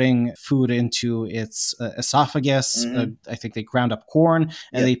putting food into its esophagus. I think they ground up corn,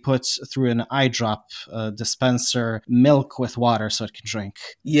 and they put through an eye drop dispenser milk with water so it can drink.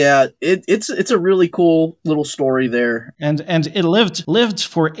 Yeah, it's a really cool little story there. And it lived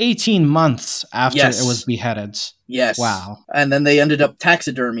for 18 months after it was beheaded. Yes. Wow. And then they ended up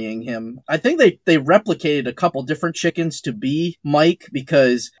taxidermying him. I think they replicated a couple different chickens to be Mike,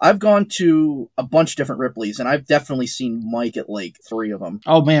 because I've gone to a bunch of different Ripleys, and I've definitely seen Mike at like 3 of them.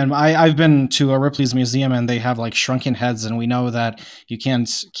 Oh man, I've been to a Ripley's museum, and they have like shrunken heads, and we know that you can't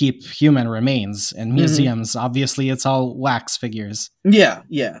keep human remains in museums. Obviously, it's all wax figures. Yeah.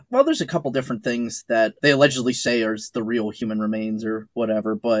 Well, there's a couple different things that they allegedly say are the real human remains or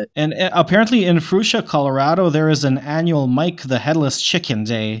whatever, but... And apparently in Frutia, Colorado, there is an annual Mike the Headless Chicken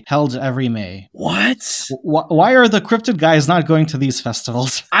Day held every May. What? Why are the cryptid guys not going to these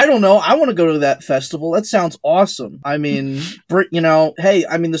festivals? I don't know. I want to go to that festival. That sounds awesome. I mean, hey,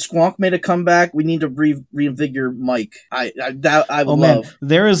 I mean, the Squonk made a comeback. We need to reinvigorate Mike. I would love. Man.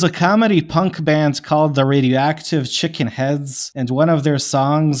 There is a comedy punk band called the Radioactive Chicken Heads, and one of their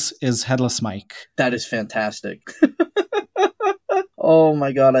songs is Headless Mike. That is fantastic. Oh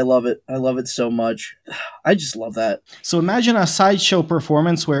my god, I love it. I love it so much. I just love that. So imagine a sideshow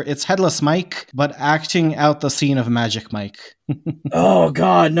performance where it's Headless Mike, but acting out the scene of Magic Mike. Oh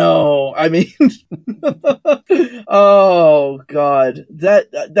god, no. I mean, oh god.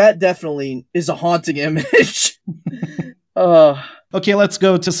 That definitely is a haunting image. Okay, let's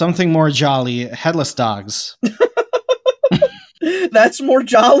go to something more jolly. Headless dogs. That's more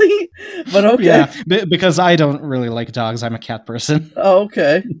jolly, but okay. Yeah, because I don't really like dogs. I'm a cat person. Oh,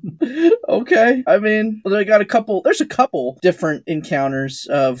 okay. Okay. I mean, there's a couple different encounters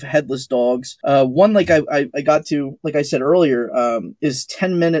of headless dogs. One, like I got to, like I said earlier, is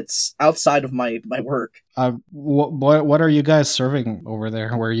 10 minutes outside of my work. What are you guys serving over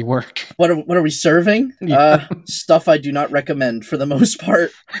there where you work? What are we serving? Yeah. Stuff I do not recommend for the most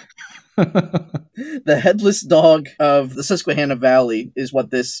part. The headless dog of the Susquehanna Valley is what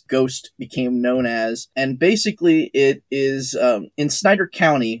this ghost became known as. And basically, it is in Snyder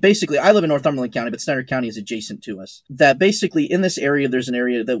County. Basically, I live in Northumberland County, but Snyder County is adjacent to us. That basically, in this area, there's an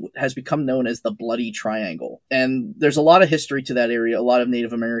area that has become known as the Bloody Triangle. And there's a lot of history to that area, a lot of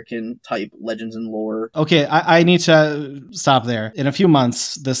Native American type legends and lore. Okay, I need to stop there. In a few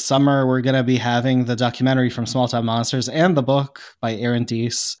months, this summer, we're going to be having the documentary from Small Town Monsters and the book by Aaron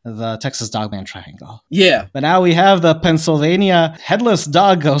Deese, The Texas Dogman Triangle. Yeah. But now we have the Pennsylvania Headless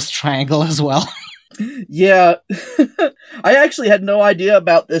Dog Ghost Triangle as well. Yeah, I actually had no idea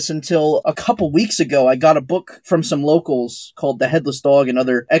about this until a couple weeks ago. I got a book from some locals called The Headless Dog and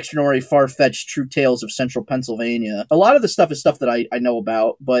Other Extraordinary Far-Fetched True Tales of Central Pennsylvania. A lot of the stuff is stuff that I know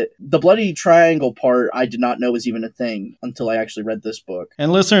about, but the Bloody Triangle part I did not know was even a thing until I actually read this book.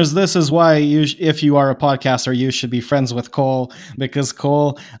 And listeners, this is why if you are a podcaster, you should be friends with Cole, because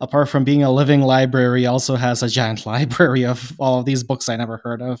Cole, apart from being a living library, also has a giant library of all of these books I never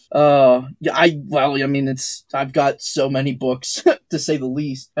heard of. Yeah, I mean, I've got so many books to say the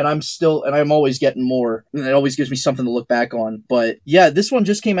least, and I'm always getting more, and it always gives me something to look back on. But yeah, this one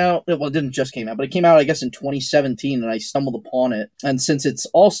just came out. Well, it didn't just came out, but it came out, I guess, in 2017, and I stumbled upon it. And since it's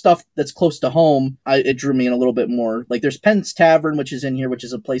all stuff that's close to home, it drew me in a little bit more. Like, there's Penn's Tavern, which is in here, which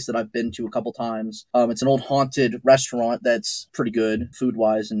is a place that I've been to a couple times. It's an old haunted restaurant that's pretty good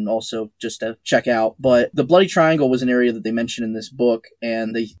food-wise, and also just to check out. But the Bloody Triangle was an area that they mentioned in this book,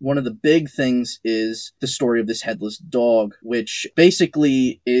 and one of the big things is the story of this headless dog, which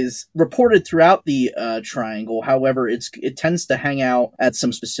basically is reported throughout the triangle. However, it tends to hang out at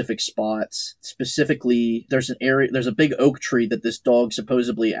some specific spots. Specifically, there's a big oak tree that this dog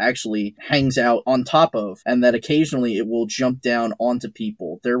supposedly actually hangs out on top of, and that occasionally it will jump down onto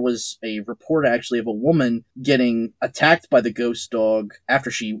people. There was a report actually of a woman getting attacked by the ghost dog after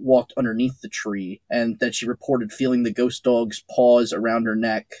she walked underneath the tree, and that she reported feeling the ghost dog's paws around her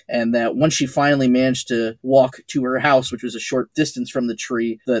neck, and that once she finally managed to walk to her house, which was a short distance from the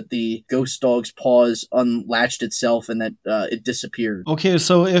tree, that the ghost dog's paws unlatched itself and that it disappeared. Okay,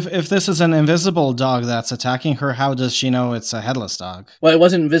 so if this is an invisible dog that's attacking her, how does she know it's a headless dog? Well, it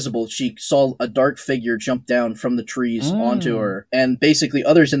wasn't invisible. She saw a dark figure jump down from the trees onto her. And basically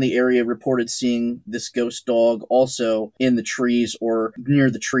others in the area reported seeing this ghost dog also in the trees or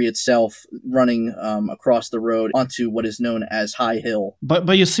near the tree itself, running across the road onto what is known as High Hill.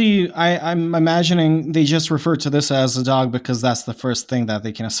 But you see, I'm imagining they just refer to this as a dog because that's the first thing that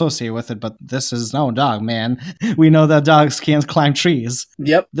they can associate with it, but this is no dog, man. We know that dogs can't climb trees.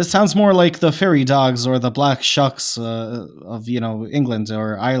 Yep. This sounds more like the fairy dogs or the black shucks of, England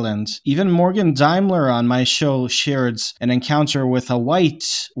or Ireland. Even Morgan Daimler on my show shared an encounter with a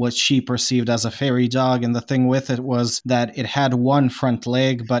white, what she perceived as a fairy dog, and the thing with it was that it had one front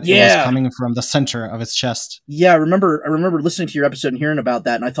leg, but it was coming from the center of its chest. Yeah, I remember listening to your episode and hearing about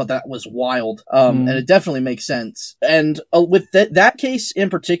that, and I thought that was wild. And it definitely makes sense. And with that case in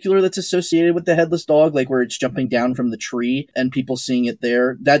particular that's associated with the headless dog, like where it's jumping down from the tree and people seeing it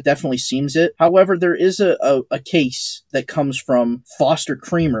there, that definitely seems it. However, there is a case that comes from Foster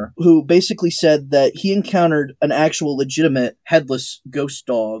Creamer, who basically said that he encountered an actual legitimate headless ghost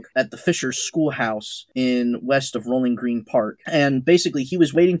dog at the Fisher's schoolhouse in west of Rolling Green Park. And basically he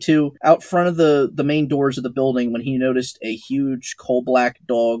was waiting out front of the main doors of the building when he noticed a huge coal-black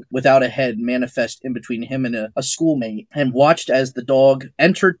dog without a head manifest in between him and a schoolmate, and watched as the dog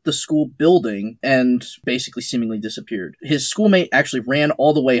entered the school building and basically seemingly disappeared. His schoolmate actually ran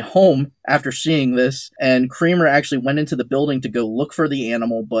all the way home after seeing this, and Creamer actually went into the building to go look for the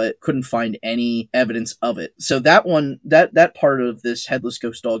animal, but couldn't find any evidence of it. So that part of this headless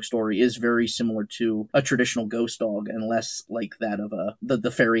ghost dog story is very similar to a traditional ghost dog, and less like that of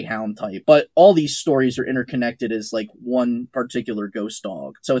the fairy hound type. But all these stories are interconnected as like one particular ghost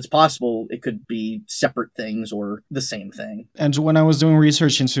dog. So it's possible it could be separate things or the same thing. And when I was doing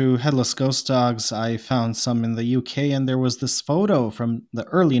research into headless ghost dogs, I found some in the UK, and there was this photo from the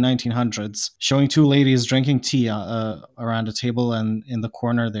early 1900s showing two ladies drinking tea around a table, and in the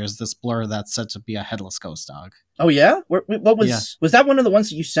corner there's this blur that's said to be a headless ghost dog. Oh yeah? What was that one of the ones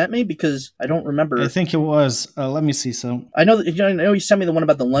that you sent me? Because I don't remember. I think it was. Let me see. So I know you sent me the one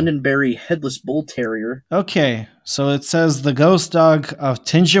about the Londonderry Headless Bull Terrier. Okay, so it says the ghost dog of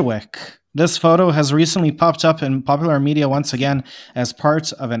Tingewick. This photo has recently popped up in popular media once again as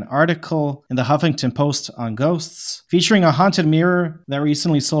part of an article in the Huffington Post on ghosts, featuring a haunted mirror that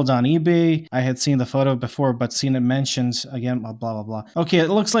recently sold on eBay. I had seen the photo before, but seen it mentioned again, blah, blah, blah. Okay, it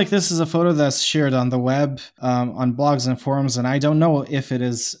looks like this is a photo that's shared on the web, on blogs and forums, and I don't know if it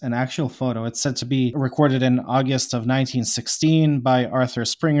is an actual photo. It's said to be recorded in August of 1916 by Arthur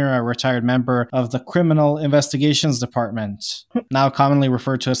Springer, a retired member of the Criminal Investigations Department, now commonly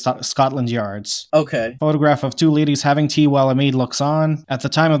referred to as Scotland Yards. Okay. Photograph of two ladies having tea while a maid looks on. At the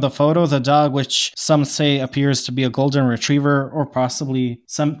time of the photo, the dog, which some say appears to be a golden retriever or possibly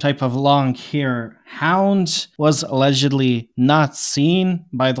some type of long hair hound, was allegedly not seen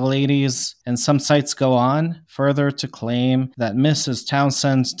by the ladies, and some sites go on further to claim that Mrs.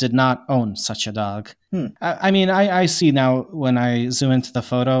 Townsend did not own such a dog. I mean, I see now when I zoom into the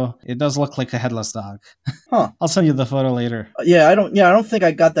photo, it does look like a headless dog. Huh. I'll send you the photo later. I don't think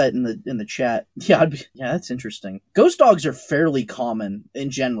I got that in the chat. Yeah, that's interesting. Ghost dogs are fairly common in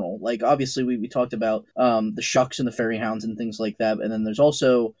general. Like, obviously we talked about the shucks and the fairy hounds and things like that, and then there's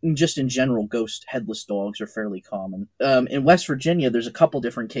also, just in general, ghost headless dogs are fairly common. In West Virginia, there's a couple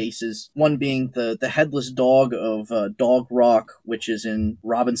different cases. One being the headless dog of Dog Rock, which is in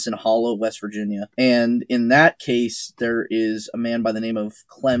Robinson Hollow, West Virginia. And in that case, there is a man by the name of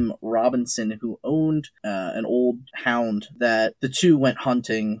Clem Robinson who owned an old hound that the two went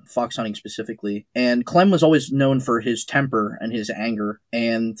hunting, fox hunting specifically. And Clem was always known for his temper and his anger,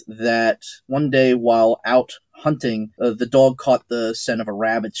 and that one day while out hunting, the dog caught the scent of a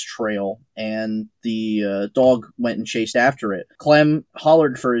rabbit's trail, and the dog went and chased after it. Clem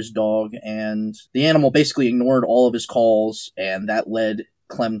hollered for his dog, and the animal basically ignored all of his calls, and that led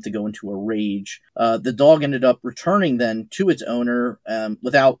Clem to go into a rage. The dog ended up returning then to its owner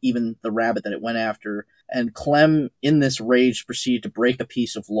without even the rabbit that it went after. And Clem, in this rage, proceeded to break a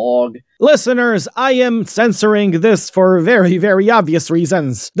piece of log. Listeners, I am censoring this for very, very obvious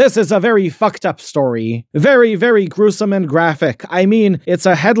reasons. This is a very fucked up story. Very, very gruesome and graphic. I mean, it's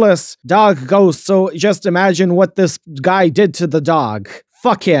a headless dog ghost, so just imagine what this guy did to the dog.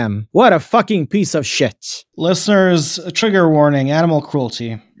 Fuck him. What a fucking piece of shit. Listeners, trigger warning, animal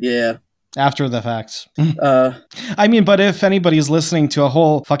cruelty. Yeah. After the fact. I mean, but if anybody's listening to a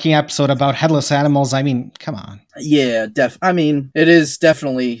whole fucking episode about headless animals, I mean, come on. Yeah, I mean, it is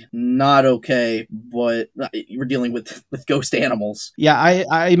definitely not okay, but we're dealing with ghost animals. Yeah,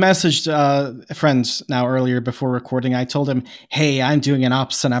 I messaged a friend now earlier before recording. I told him, hey, I'm doing an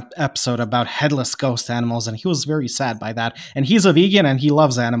episode about headless ghost animals, and he was very sad by that. And he's a vegan, and he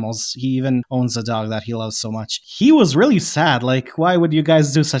loves animals. He even owns a dog that he loves so much. He was really sad. Like, why would you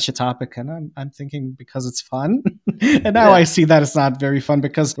guys do such a topic? And I'm thinking because it's fun. And now I see that it's not very fun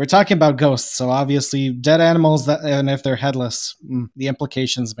because we're talking about ghosts. So obviously dead animals, and if they're headless, the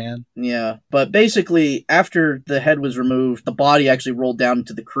implications, man. Yeah. But basically, after the head was removed, the body actually rolled down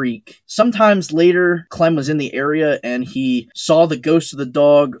into the creek. Sometimes later, Clem was in the area and he saw the ghost of the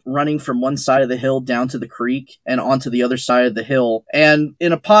dog running from one side of the hill down to the creek and onto the other side of the hill. And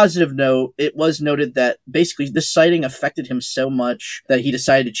in a positive note, it was noted that basically this sighting affected him so much that he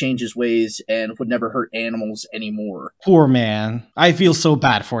decided to change his ways and would never hurt animals anymore. Poor man. I feel so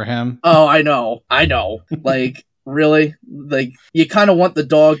bad for him. Oh, I know. Like, really? Like, you kind of want the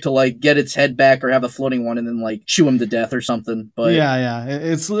dog to, like, get its head back or have a floating one and then, like, chew him to death or something. But yeah.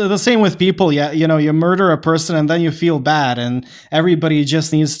 It's the same with people. Yeah, you know, you murder a person and then you feel bad and everybody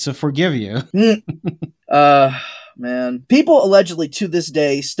just needs to forgive you. Man. People allegedly to this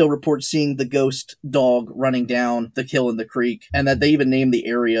day still report seeing the ghost dog running down the hill in the creek, and that they even named the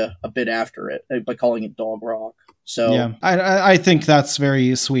area a bit after it by calling it Dog Rock. So yeah, I think that's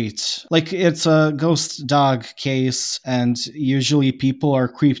very sweet. Like, it's a ghost dog case, and usually people are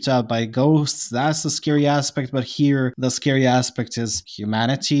creeped out by ghosts. That's the scary aspect. But here, the scary aspect is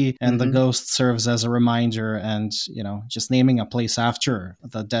humanity, and the ghost serves as a reminder. And, you know, just naming a place after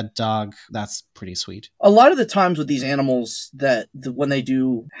the dead dog, that's pretty sweet. A lot of the times with these animals that when they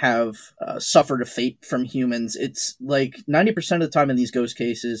do have suffered a fate from humans, it's like 90% of the time in these ghost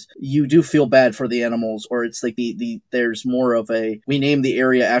cases, you do feel bad for the animals, or it's like there's more of a, we name the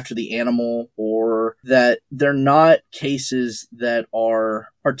area after the animal, or that they're not cases that are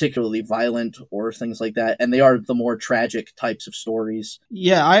particularly violent or things like that, and they are the more tragic types of stories.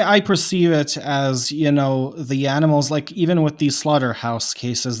 Yeah, I perceive it as, you know, the animals, like even with these slaughterhouse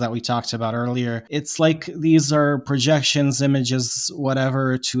cases that we talked about earlier, it's like these are projections, images,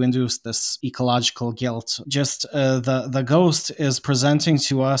 whatever, to induce this ecological guilt. Just the ghost is presenting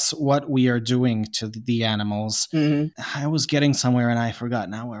to us what we are doing to the animals. I was getting somewhere and I forgot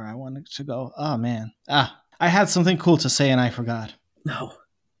now where I wanted to go. Oh man. I had something cool to say and I forgot. No.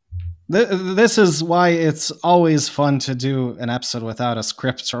 This is why it's always fun to do an episode without a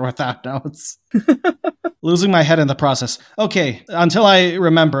script or without notes. Losing my head in the process. Okay, until I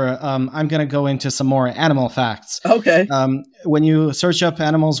remember, I'm going to go into some more animal facts. Okay. When you search up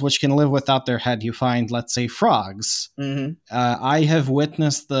animals which can live without their head, you find, let's say, frogs. Mm-hmm. I have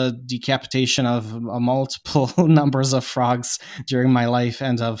witnessed the decapitation of multiple numbers of frogs during my life,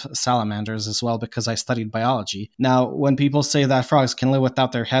 and of salamanders as well, because I studied biology. Now, when people say that frogs can live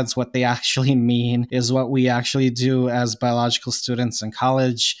without their heads, what they actually mean is what we actually do as biological students in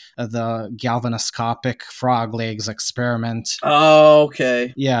college, the galvanoscopic frog legs experiment. Oh,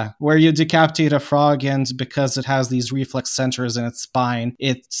 okay. Yeah, where you decapitate a frog, and because it has these reflex centers in its spine,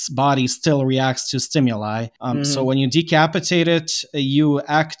 its body still reacts to stimuli. So when you decapitate it, you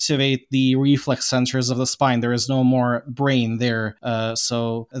activate the reflex centers of the spine. There is no more brain there,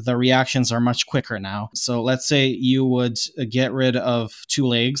 so the reactions are much quicker now. So let's say you would get rid of 2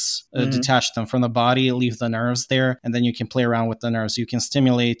 legs, detach them from the body, leave the nerves there, and then you can play around with the nerves. You can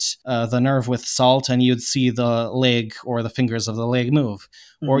stimulate the nerve with salt, and you'd see the leg or the fingers of the leg move.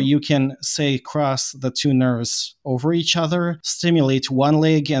 Or you can, say, cross the 2 nerves over each other, stimulate one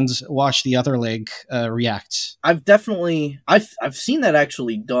leg, and watch the other leg react. I've seen that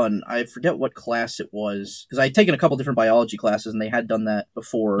actually done. I forget what class it was, because I'd taken a couple different biology classes, and they had done that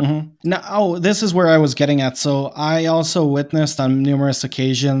before. Now, this is where I was getting at. So I also witnessed on numerous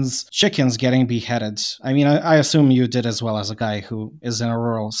occasions chickens getting beheaded. I mean, I assume you did as well, as a guy who is in a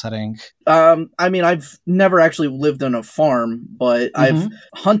rural setting. I mean, I've never actually lived on a farm, but I've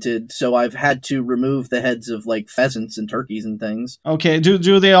hunted, so I've had to remove the heads of like pheasants and turkeys and things. Okay,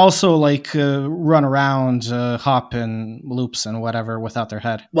 do they also like run around, hop in loops and whatever without their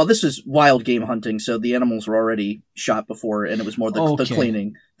head? Well, this is wild game hunting, so the animals were already shot before, and it was more the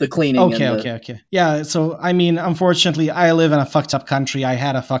cleaning. The cleaning. Okay. Yeah, so I mean, unfortunately, I live in a fucked up country. I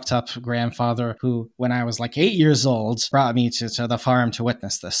had a fucked up grandfather who, when I was like 8 years old, brought me to the farm to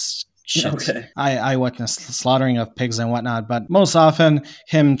witness this. Shit. Okay. I witnessed the slaughtering of pigs and whatnot, but most often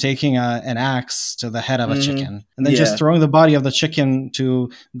him taking an axe to the head of a chicken and then just throwing the body of the chicken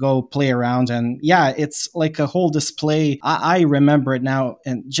to go play around. And yeah, it's like a whole display. I remember it now,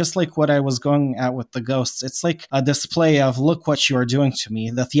 and just like what I was going at with the ghosts, it's like a display of, look what you are doing to me,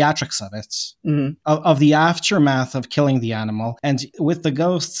 the theatrics of it, of the aftermath of killing the animal. And with the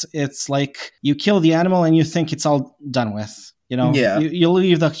ghosts, it's like you kill the animal and you think it's all done with. You know, you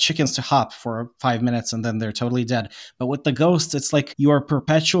leave the chickens to hop for 5 minutes and then they're totally dead. But with the ghosts, it's like you are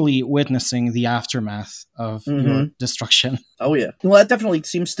perpetually witnessing the aftermath of your destruction. Oh, yeah. Well, that definitely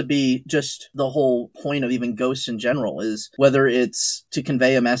seems to be just the whole point of even ghosts in general, is whether it's to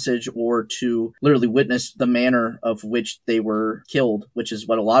convey a message or to literally witness the manner of which they were killed, which is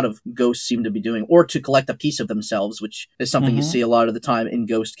what a lot of ghosts seem to be doing, or to collect a piece of themselves, which is something you see a lot of the time in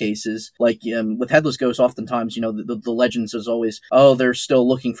ghost cases. Like with Headless ghosts, oftentimes, you know, the legends is always, oh, they're still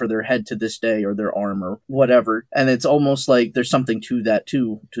looking for their head to this day, or their arm, or whatever. And it's almost like there's something to that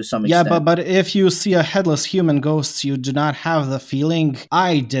too, to some extent. Yeah, but if you see a headless human ghost, you do not have the feeling,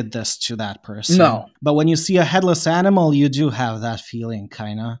 I did this to that person. No. But when you see a headless animal, you do have that feeling,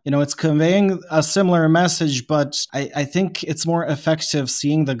 kinda. You know, it's conveying a similar message, but I think it's more effective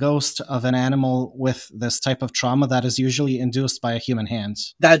seeing the ghost of an animal with this type of trauma that is usually induced by a human hand.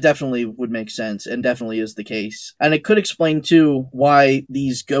 That definitely would make sense, and definitely is the case. And it could explain, too, why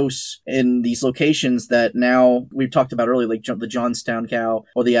these ghosts in these locations that now we've talked about earlier, like the Johnstown cow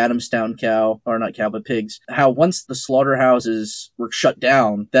or the Adamstown cow, or not cow, but pigs, how once the slaughterhouses were shut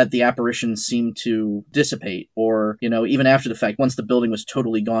down, that the apparitions seemed to dissipate, or, you know, even after the fact, once the building was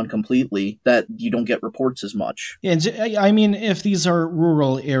totally gone completely, that you don't get reports as much. Yeah, I mean, if these are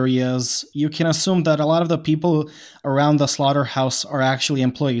rural areas, you can assume that a lot of the people around the slaughterhouse are actually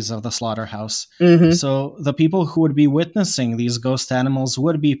employees of the slaughterhouse. So the people who would be witnessing these ghost animals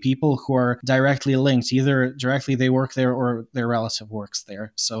would be people who are directly linked. Either directly they work there or their relative works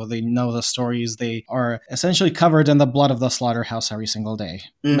there. So they know the stories. They are essentially covered in the blood of the slaughterhouse every single day,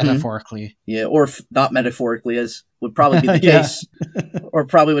 metaphorically. Yeah, or not metaphorically, as would probably be the case, or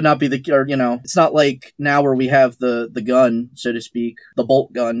probably would not be or, you know, it's not like now where we have the gun, so to speak, the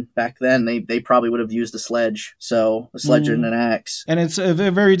bolt gun. Back then, they probably would have used a sledge, so a sledge and an axe. And it's a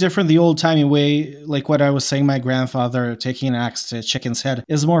very different, the old-timey way, like what I was saying, my grandfather taking an axe to a chicken's head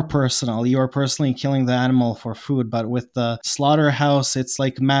is more personal. You are personally killing the animal for food, but with the slaughterhouse, it's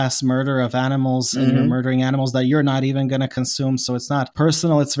like mass murder of animals, and you're murdering animals that you're not even going to consume, so it's not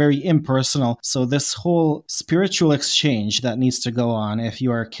personal, it's very impersonal. So this whole spiritual chemical exchange that needs to go on if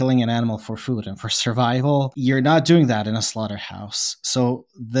you are killing an animal for food and for survival. You're not doing that in a slaughterhouse. So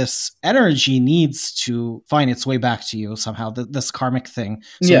this energy needs to find its way back to you somehow, this karmic thing.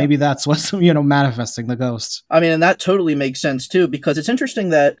 So maybe that's what's, manifesting the ghost. I mean, and that totally makes sense too, because it's interesting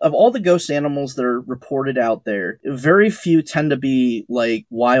that of all the ghost animals that are reported out there, very few tend to be like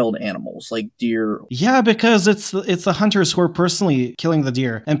wild animals, like deer. Yeah, because it's the hunters who are personally killing the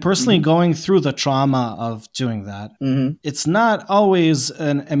deer and personally going through the trauma of doing that. It's not always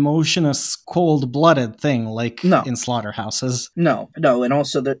an emotionless, cold-blooded thing like in slaughterhouses. No, and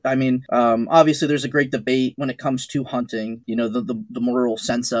also that, I mean, obviously there's a great debate when it comes to hunting, the moral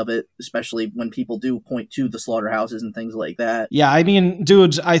sense of it, especially when people do point to the slaughterhouses and things like that. Yeah, I mean,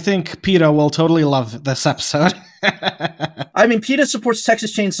 dude, I think PETA will totally love this episode. I mean, PETA supports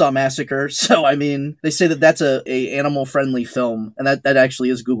Texas Chainsaw Massacre, so I mean, they say that that's a animal-friendly film, and that actually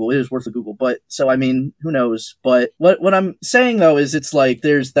is Google. It is worth a Google, but so I mean, who knows? But what I'm saying though is it's like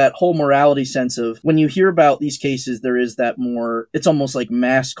there's that whole morality sense of when you hear about these cases, there is that more. It's almost like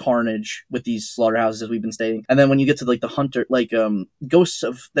mass carnage with these slaughterhouses, as we've been stating, and then when you get to like the hunter, like ghosts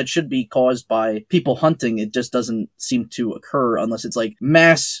of that should be caused by people hunting, it just doesn't seem to occur unless it's like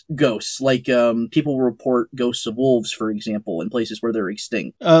mass ghosts, like people report ghosts of wolves, for example, in places where they're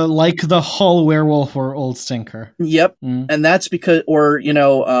extinct. Like the Hull werewolf or Old Stinker. Yep. And that's because, or,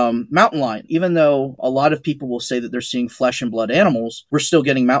 mountain lion. Even though a lot of people will say that they're seeing flesh and blood animals, we're still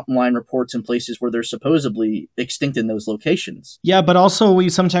getting mountain lion reports in places where they're supposedly extinct in those locations. Yeah, but also we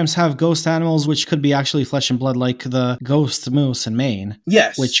sometimes have ghost animals which could be actually flesh and blood, like the ghost moose in Maine.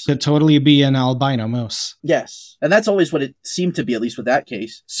 Yes. Which could totally be an albino moose. Yes. And that's always what it seemed to be, at least with that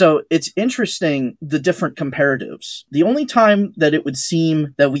case. So it's interesting, the different comparatives. The only time that it would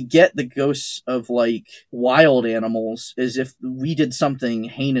seem that we get the ghosts of like wild animals is if we did something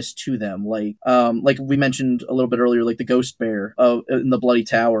heinous to them, like we mentioned a little bit earlier, like the ghost bear in the Bloody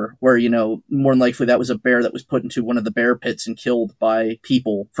Tower, where more than likely that was a bear that was put into one of the bear pits and killed by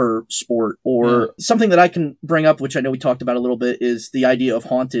people for sport. Or something that I can bring up, which I know we talked about a little bit, is the idea of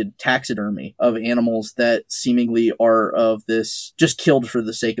haunted taxidermy of animals that seemingly are of this just killed for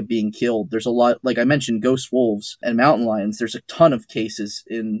the sake of being killed. There's a lot, like I mentioned, ghost wolves and mountain lions. There's a ton of cases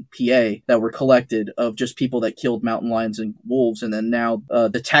in PA that were collected of just people that killed mountain lions and wolves, and then now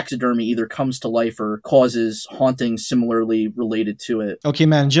the taxidermy either comes to life or causes hauntings similarly related to it. Okay,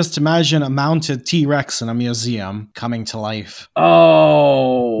 man, just imagine a mounted T-Rex in a museum coming to life.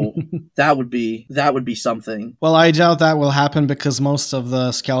 Oh, that would be something. Well, I doubt that will happen because most of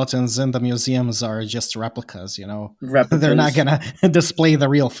the skeletons in the museums are just replicas, Replicas. They're not going to display the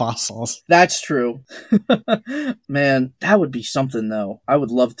real fossils. That's true. Man, that would be something, though. I would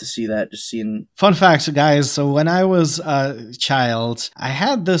love to see that, just seeing... Fun fact, guys. So when I was a child, I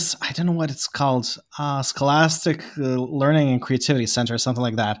had this, I don't know what it's called, Scholastic Learning and Creativity Center, something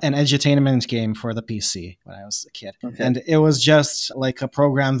like that, an edutainment game for the PC when I was a kid. Okay. And it was just like a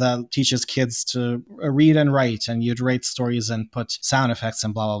program that teaches kids to read and write, and you'd write stories and put sound effects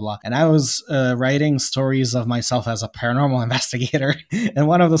and blah, blah, blah. And I was writing stories of myself as a paranormal investigator. And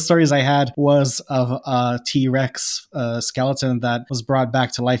one of the stories I had was of a T-Rex skeleton that was brought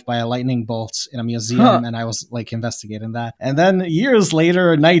back to life by a lightning bolt in a museum, and I was like investigating that. And then years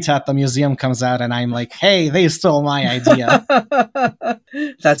later, Night at the Museum comes out, and I'm like, hey, they stole my idea.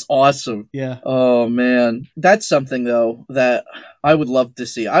 That's awesome. Yeah. Oh, man. That's something, though, that I would love to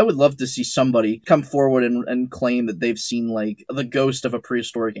see. I would love to see somebody come forward and claim that they've seen, like, the ghost of a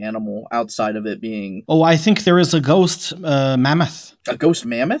prehistoric animal outside of it being... Oh, I think there is a ghost mammoth. A ghost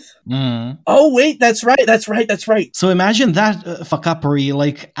mammoth? Oh, wait, that's right. So imagine that fuckupery,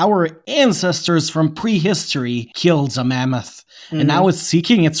 like our ancestors from prehistory killed a mammoth. And now it's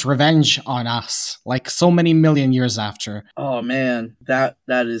seeking its revenge on us, like so many million years after. Oh, man, that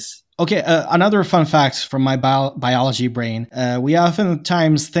is... Okay, another fun fact from my biology brain. We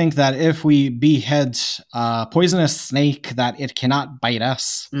oftentimes think that if we behead a poisonous snake that it cannot bite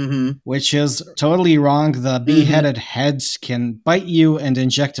us, which is totally wrong. The beheaded heads can bite you and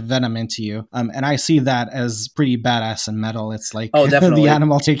inject venom into you. And I see that as pretty badass and metal. It's like the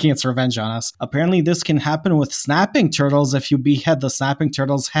animal taking its revenge on us. Apparently this can happen with snapping turtles. If you behead the snapping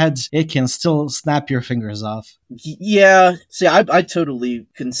turtle's head, it can still snap your fingers off. Yeah, see, I totally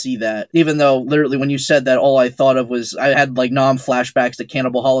can see that. that. Even though literally when you said that, all I thought of was I had like flashbacks to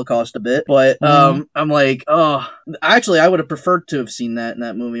Cannibal Holocaust a bit. But I'm like, oh, actually, I would have preferred to have seen that in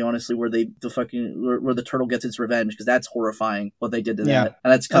that movie, honestly, where where the turtle gets its revenge, because that's horrifying what they did to that.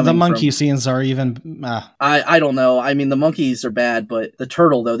 And that's coming the monkey scenes are even. I don't know. I mean, the monkeys are bad, but the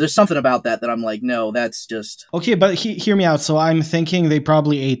turtle though, there's something about that I'm like, no, that's just okay. But hear me out. So I'm thinking they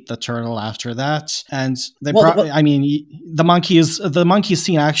probably ate the turtle after that, and they. I mean, the monkey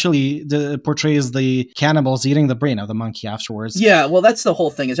scene actually portrays the cannibals eating the brain of the monkey afterwards. Yeah, well, that's the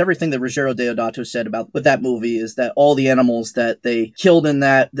whole thing. Is everything that Ruggero Deodato said about with that movie is that all the animals that they killed in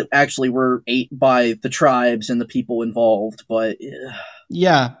that actually were ate by the tribes and the people involved, but.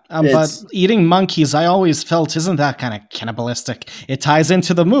 Yeah, but eating monkeys, I always felt, isn't that kind of cannibalistic? It ties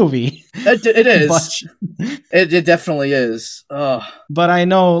into the movie. It is. It definitely is. Ugh. But I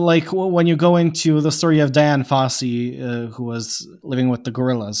know, like, when you go into the story of Dian Fossey, who was living with the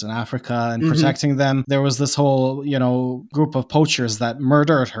gorillas in Africa and protecting them, there was this whole, group of poachers that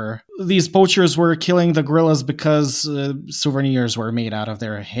murdered her. These poachers were killing the gorillas because souvenirs were made out of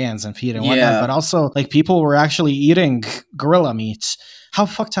their hands and feet and whatnot, but also, like, people were actually eating gorilla meat. How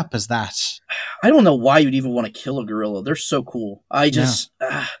fucked up is that? I don't know why you'd even want to kill a gorilla. They're so cool. I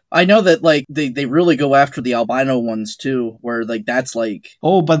know that like they really go after the albino ones too, where like that's like.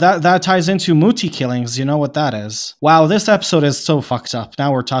 Oh, but that ties into muti killings. You know what that is? Wow, this episode is so fucked up.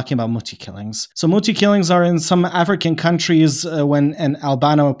 Now we're talking about muti killings. So muti killings are in some African countries when an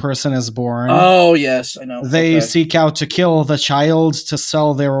albino person is born. Oh yes, I know. They seek out to kill the child to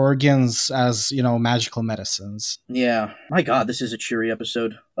sell their organs as magical medicines. Yeah, my God, this is a cheery episode.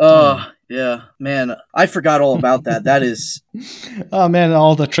 Yeah, man, I forgot all about that. That is... Oh, man,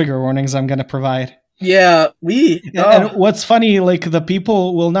 all the trigger warnings I'm going to provide. Yeah, And what's funny, like, the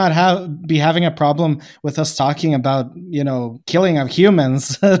people will not be having a problem with us talking about, killing of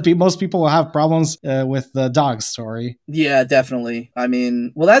humans. Most people will have problems with the dog story. Yeah, definitely. I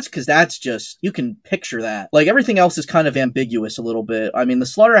mean, well, that's because that's just, you can picture that. Like, everything else is kind of ambiguous a little bit. I mean, the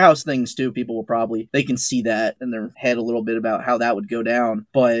slaughterhouse things, too, people will they can see that in their head a little bit about how that would go down.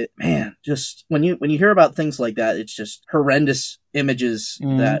 But, man, just, when you hear about things like that, it's just horrendous images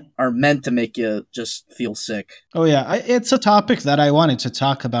that are meant to make you just feel sick. Oh yeah, it's a topic that I wanted to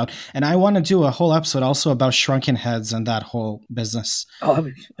talk about, and I want to do a whole episode also about shrunken heads and that whole business. Oh,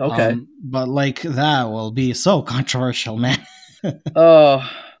 okay. But like that will be so controversial, man. Oh.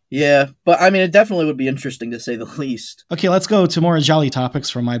 Yeah, but I mean, it definitely would be interesting to say the least. Okay, let's go to more jolly topics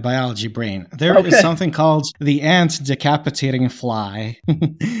from my biology brain. There is something called the ant decapitating fly.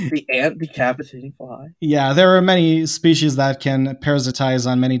 The ant decapitating fly? Yeah, there are many species that can parasitize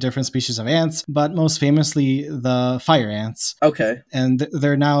on many different species of ants, but most famously the fire ants. Okay. And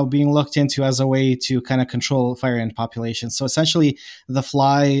they're now being looked into as a way to kind of control fire ant populations. So essentially, the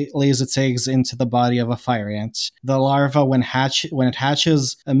fly lays its eggs into the body of a fire ant. The larva, when it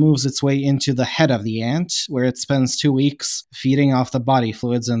hatches, moves its way into the head of the ant, where it spends 2 weeks feeding off the body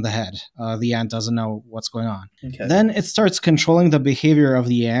fluids in the head. The ant doesn't know what's going on. Okay. Then it starts controlling the behavior of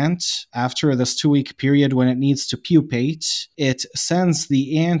the ant. After this 2-week period when it needs to pupate, it sends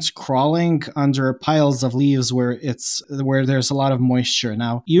the ant crawling under piles of leaves where there's a lot of moisture.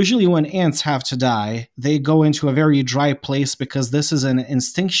 Now, usually when ants have to die, they go into a very dry place because this is an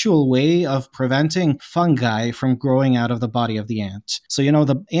instinctual way of preventing fungi from growing out of the body of the ant. So,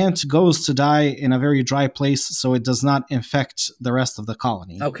 the ant goes to die in a very dry place so it does not infect the rest of the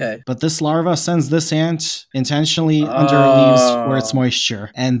colony. Okay. But this larva sends this ant intentionally under leaves where it's moisture.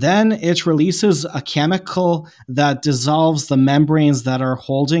 And then it releases a chemical that dissolves the membranes that are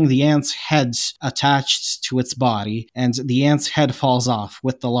holding the ant's head attached to its body. And the ant's head falls off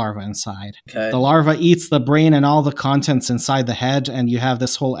with the larva inside. Okay. The larva eats the brain and all the contents inside the head, and you have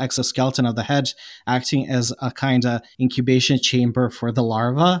this whole exoskeleton of the head acting as a kind of incubation chamber for the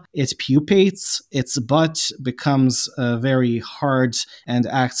larva. It pupates, its butt becomes very hard and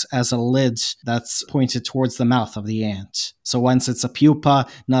acts as a lid that's pointed towards the mouth of the ant. So once it's a pupa,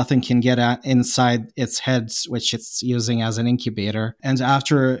 nothing can get inside its head, which it's using as an incubator. And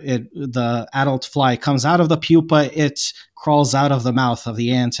after the adult fly comes out of the pupa, it crawls out of the mouth of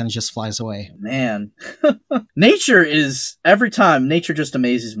the ant and just flies away. Man, nature just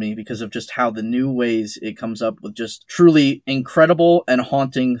amazes me because of just how the new ways it comes up with just truly incredible and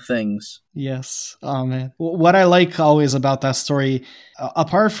haunting things. Yes. Oh, man. What I like always about that story,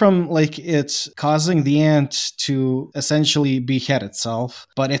 apart from like it causing the ant to essentially behead itself,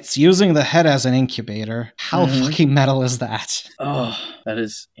 but it's using the head as an incubator. How fucking metal is that? Oh, that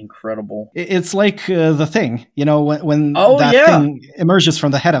is incredible. It's like the Thing, when thing emerges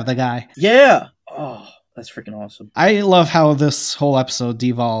from the head of the guy. Yeah. Oh, That's freaking awesome. I love how this whole episode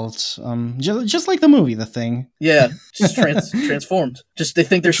devolved, just like the movie, The Thing. Yeah, just transformed. Just they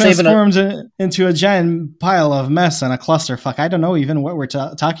think they're transformed into a giant pile of mess and a clusterfuck. I don't know even what we're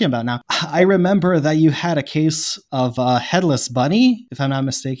talking about now. I remember that you had a case of Headless Bunny, if I'm not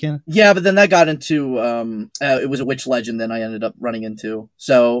mistaken. Yeah, but then that got into it was a witch legend. Then I ended up running into.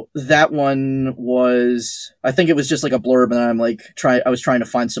 So that one was, I think it was just like a blurb, and then I was trying to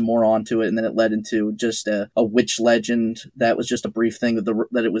find some more onto it, and then it led into just a witch legend that was just a brief thing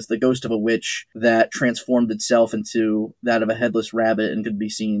that it was the ghost of a witch that transformed itself into that of a headless rabbit and could be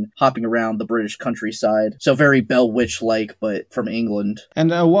seen hopping around the British countryside. So very Bell Witch-like, but from England.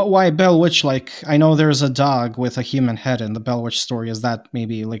 And why Bell Witch-like? I know there's a dog with a human head in the Bell Witch story. Is that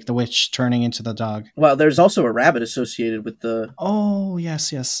maybe like the witch turning into the dog? Well, there's also a rabbit associated with the... Oh,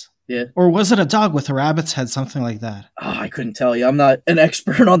 yes. Yeah. Or was it a dog with a rabbit's head, something like that? Oh, I couldn't tell you. I'm not an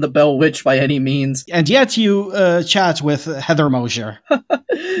expert on the Bell Witch by any means. And yet you chat with Heather Mosier.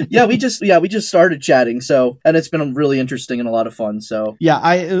 Yeah, we just started chatting, so, and it's been really interesting and a lot of fun. So yeah,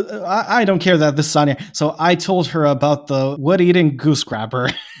 I don't care that this is on here. So I told her about the wood-eating goose grabber.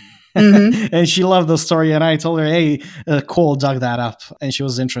 Mm-hmm. And she loved the story, and I told her, hey, Cole dug that up, and she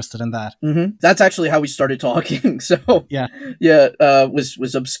was interested in that. Mm-hmm. That's actually how we started talking. So yeah,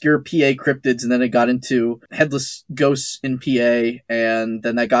 was obscure PA cryptids, and then it got into headless ghosts in PA, and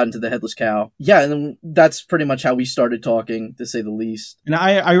then that got into the headless cow. Yeah, and then that's pretty much how we started talking, to say the least. And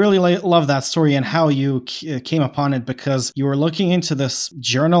I really love that story and how you came upon it, because you were looking into this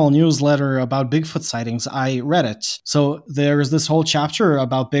journal newsletter about Bigfoot sightings. I read it. So there's this whole chapter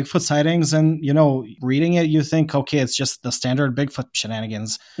about Bigfoot sightings, and reading it, you think, okay, it's just the standard Bigfoot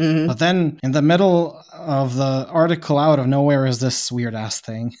shenanigans. Mm-hmm. But then in the middle of the article, out of nowhere, is this weird ass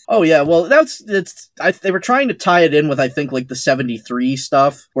thing. Oh yeah, well they were trying to tie it in with, I think, like the 73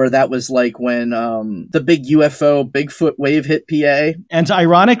 stuff, where that was like when the big UFO Bigfoot wave hit PA. And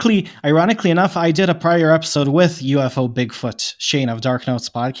ironically enough, I did a prior episode with UFO Bigfoot, Shane of Dark Notes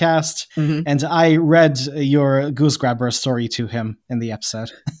podcast, mm-hmm. and I read your Goose Grabber story to him in the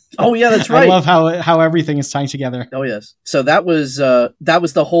episode. Oh yeah, that's right. I love how everything is tying together. Oh yes. So that was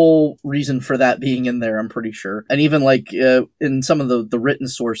the whole reason for that being in there, I'm pretty sure. And even like in some of the written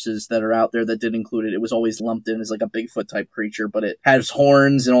sources that are out there that did include it, it was always lumped in as like a Bigfoot type creature, but it has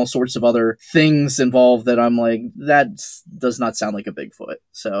horns and all sorts of other things involved that I'm like, that does not sound like a Bigfoot.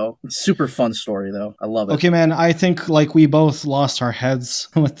 So super fun story though. I love it. Okay, man. I think like we both lost our heads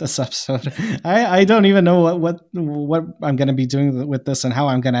with this episode. I don't even know what I'm going to be doing with this and how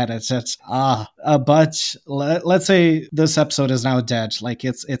I'm going to edit it. But let's say this episode is now dead. Like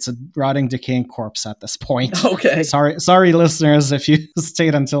it's a rotting, decaying corpse at this point. Okay. Sorry, listeners, if you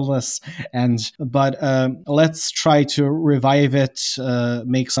stayed until this end. But let's try to revive it,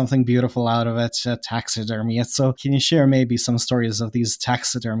 make something beautiful out of it, taxidermy it. So can you share maybe some stories of these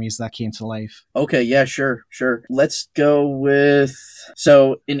taxidermies that came to life? Okay, yeah, sure. Let's go with...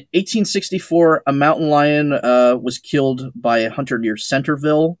 So in 1864, a mountain lion was killed by a hunter near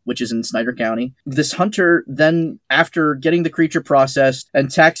Centerville, which is in Snyder County. This hunter then, after getting the creature processed and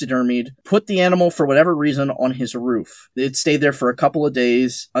taxidermied, put the animal for whatever reason on his roof. It stayed there for a couple of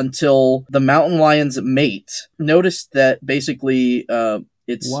days until the mountain lion's mate noticed that basically...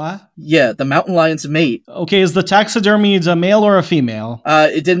 It's what? Yeah, the mountain lion's mate. Okay, is the taxidermy a male or a female?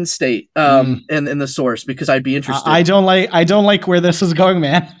 It didn't state in the source, because I'd be interested. I don't like where this is going,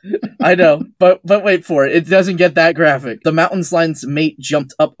 man. I know, but wait for it. It doesn't get that graphic. The mountain lion's mate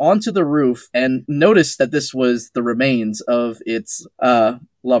jumped up onto the roof and noticed that this was the remains of its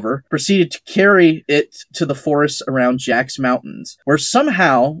lover, proceeded to carry it to the forests around Jack's Mountains, where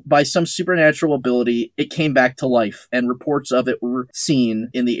somehow, by some supernatural ability, it came back to life, and reports of it were seen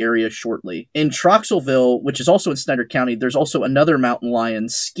in the area shortly. In Troxelville, which is also in Snyder County, there's also another mountain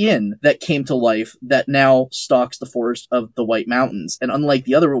lion's skin that came to life that now stalks the forest of the White Mountains. And unlike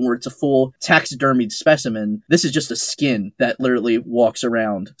the other one where it's a full taxidermied specimen, this is just a skin that literally walks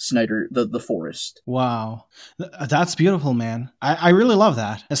around Snyder, the forest. Wow. That's beautiful, man. I really love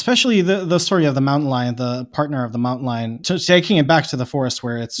that. Especially the story of the mountain lion, the partner of the mountain lion, taking it back to the forest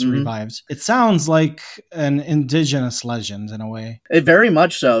where it's revived. It sounds like an indigenous legend in a way. It very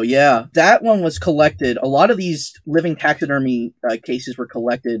much so, yeah. That one was collected. A lot of these living taxidermy cases were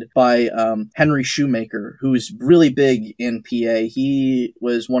collected by Henry Shoemaker, who's really big in PA. He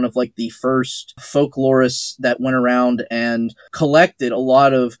was one of like the first folklorists that went around and collected a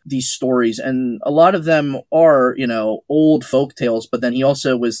lot of these stories, and a lot of them are, old folk tales, but then he also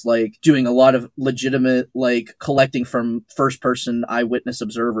also was like doing a lot of legitimate like collecting from first person eyewitness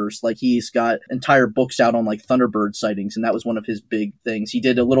observers. Like he's got entire books out on like Thunderbird sightings, and that was one of his big things. He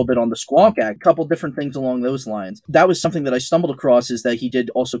did a little bit on the Squonk Act, a couple different things along those lines. That was something that I stumbled across, is that he did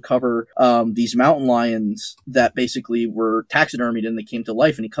also cover these mountain lions that basically were taxidermied and they came to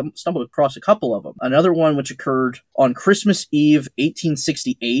life, and he stumbled across a couple of them. Another one which occurred on Christmas Eve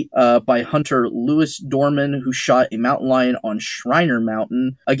 1868 by hunter Louis Dorman, who shot a mountain lion on Shriner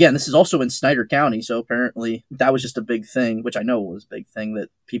Mountain. Again, this is also in Snyder County, so apparently that was just a big thing, which I know was a big thing, that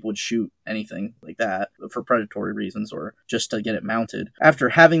people would shoot anything like that for predatory reasons or just to get it mounted. After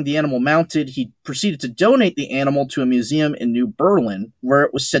having the animal mounted, he proceeded to donate the animal to a museum in New Berlin, where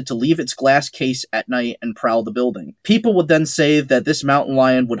it was said to leave its glass case at night and prowl the building. People would then say that this mountain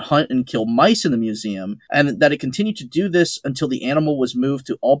lion would hunt and kill mice in the museum, and that it continued to do this until the animal was moved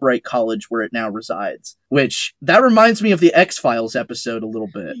to Albright College, where it now resides. Which, that reminds me of the X-Files episode a little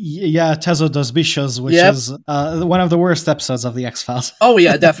bit. Yeah, Tezo dos Bichos, which is one of the worst episodes of the X-Files. Oh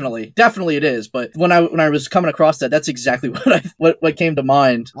yeah, definitely. Definitely it is. But when I was coming across that, that's exactly what came to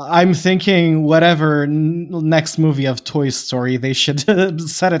mind. I'm thinking whatever next movie of Toy Story, they should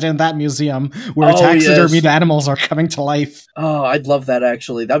set it in that museum where taxidermied animals are coming to life. Oh, I'd love that,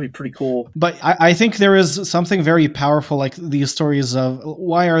 actually. That'd be pretty cool. But I think there is something very powerful, like these stories of,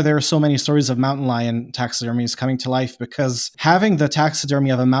 why are there so many stories of mountain lion taxidermies coming to life? Because having the taxidermy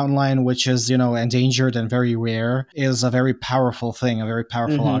of a mountain lion, which is, endangered and very rare, is a very powerful thing, a very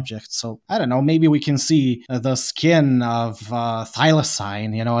powerful object. So I don't know, maybe we can see the skin of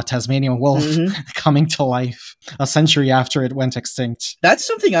thylacine, a Tasmanian wolf, coming to life a century after it went extinct. That's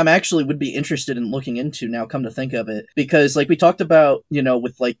something I'm actually would be interested in looking into now, come to think of it, because like we talked about,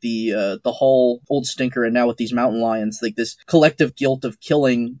 with like the whole old stinker, and now with these mountain lions, like this collective guilt of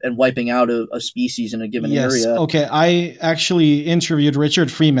killing and wiping out a species in a given area. Okay, I actually interviewed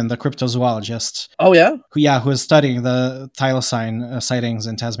Richard Freeman, the cryptozoologist. Oh yeah? Who is studying the thylacine sightings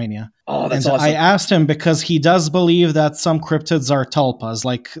in Tasmania. Oh, that's and awesome. I asked him because he does believe that some cryptids are tulpas,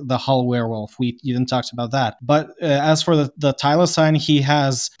 like the Hull werewolf. We even talked about that. But as for the thylacine, he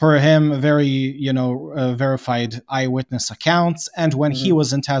has, for him, very, verified eyewitness accounts. And when he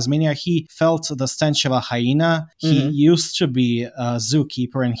was in Tasmania, he felt the stench of a hyena. He used to be a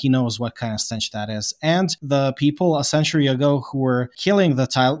zookeeper, and he knows what kind of stench that is. And the people a century ago who were killing the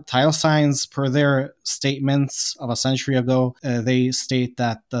thylacines, per their statements of a century ago, they state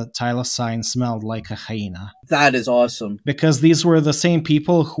that the thylacine smelled like a hyena. That is awesome. Because these were the same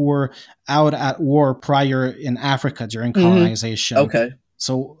people who were out at war prior in Africa during colonization. Okay.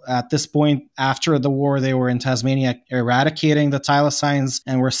 So at this point, after the war, they were in Tasmania eradicating the thylacines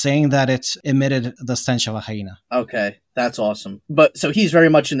and were saying that it emitted the stench of a hyena. Okay. That's awesome. But so he's very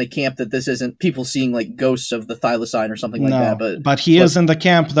much in the camp that this isn't people seeing like ghosts of the thylacine or something like that. But he is in the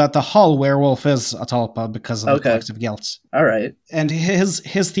camp that the Hull werewolf is a tulpa because of the collective guilt. All right. And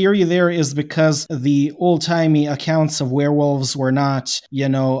his theory there is because the old-timey accounts of werewolves were not,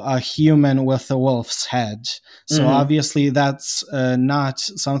 a human with a wolf's head. So obviously that's not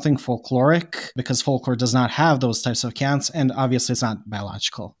something folkloric, because folklore does not have those types of accounts, and obviously it's not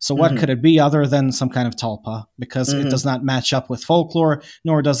biological. So what could it be other than some kind of tulpa? Because it does not match up with folklore,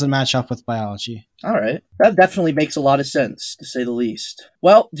 nor does it match up with biology. All right. That definitely makes a lot of sense, to say the least.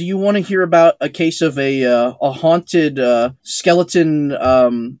 Well, do you want to hear about a case of a haunted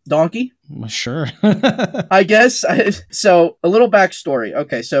skeleton donkey? Sure. I guess. So, a little backstory.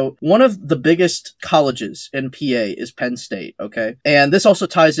 Okay, so one of the biggest colleges in PA is Penn State, okay? And this also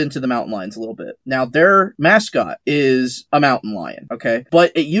ties into the mountain lions a little bit. Now, their mascot is a mountain lion, okay?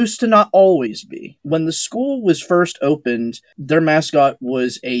 But it used to not always be. When the school was first opened, their mascot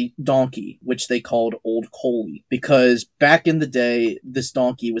was a donkey, which they called Old Coley, because back in the day, this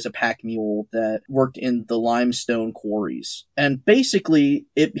donkey was a pack mule that worked in the limestone quarries. And basically,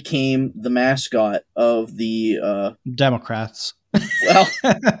 it became the mascot of the Democrats. Well,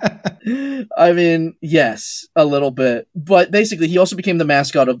 I mean, yes, a little bit. But basically, he also became the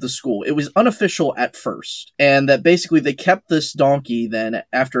mascot of the school. It was unofficial at first. And that basically they kept this donkey then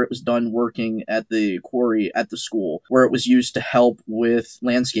after it was done working at the quarry at the school, where it was used to help with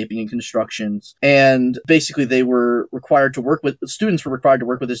landscaping and constructions. And basically they were required to work with, students were required to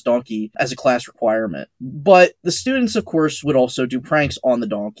work with this donkey as a class requirement. But the students, of course, would also do pranks on the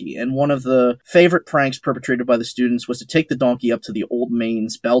donkey. And one of the favorite pranks perpetrated by the students was to take the donkey up to the Old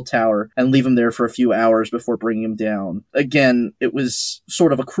Main's bell tower tower and leave him there for a few hours before bringing him down. Again, it was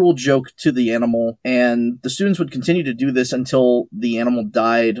sort of a cruel joke to the animal, and the students would continue to do this until the animal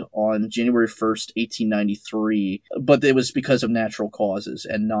died on January 1st, 1893, but it was because of natural causes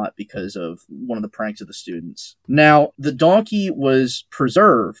and not because of one of the pranks of the students. Now, the donkey was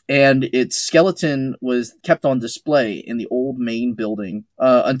preserved, and its skeleton was kept on display in the old main building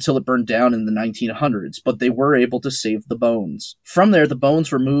until it burned down in the 1900s, but they were able to save the bones. From there, the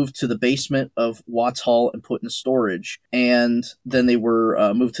bones were moved to the basement of Watts Hall and put in storage, and then they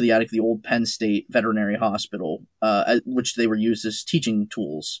were moved to the attic of the old Penn State Veterinary Hospital, which they were used as teaching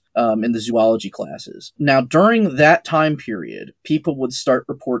tools in the zoology classes. Now, during that time period, people would start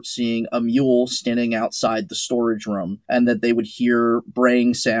report seeing a mule standing outside the storage room, and that they would hear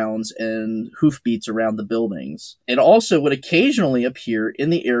braying sounds and hoofbeats around the buildings. It also would occasionally appear in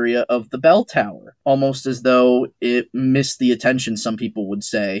the area of the bell tower, almost as though it missed the attention, some people would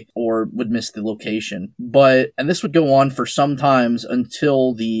say, or would miss the location. And this would go on for some times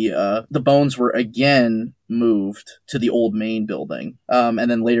until the bones were again moved to the old main building, and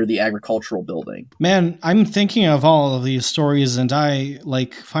then later the agricultural building. Man, I'm thinking of all of these stories, and I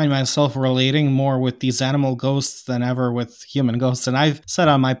find myself relating more with these animal ghosts than ever with human ghosts. And I've said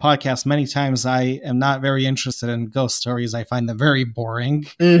on my podcast many times I am not very interested in ghost stories. I find them very boring.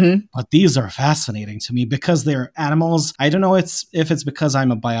 Mm-hmm. But these are fascinating to me because they're animals. I don't know if it's because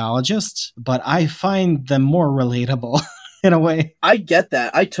I'm a biologist, but I find them more relatable. In a way. I get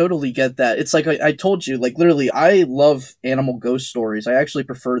that. I totally get that. It's like I told you, literally, I love animal ghost stories. I actually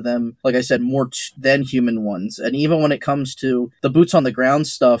prefer them, like I said, more than human ones. And even when it comes to the boots on the ground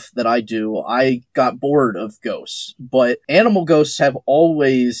stuff that I do, I got bored of ghosts. But animal ghosts have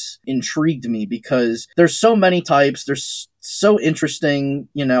always intrigued me because there's so many types. There's so interesting,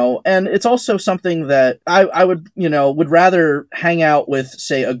 and it's also something that I would rather hang out with,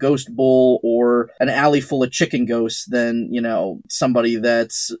 say, a ghost bull or an alley full of chicken ghosts than, somebody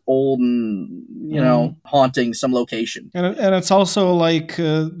that's old and, haunting some location. And it's also like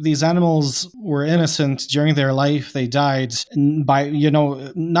these animals were innocent during their life. They died by,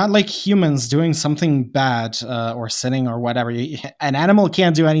 not like humans doing something bad or sinning or whatever. An animal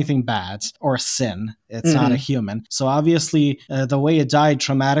can't do anything bad or sin. It's not a human. So obviously, the way it died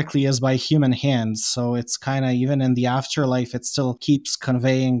traumatically is by human hands. So it's kind of, even in the afterlife, it still keeps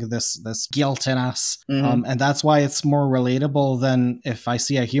conveying this guilt in us. And that's why it's more relatable than if I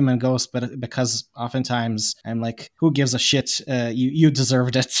see a human ghost, but because oftentimes I'm like, who gives a shit? You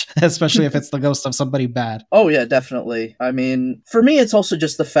deserved it, especially if it's the ghost of somebody bad. Oh, yeah, definitely. I mean, for me, it's also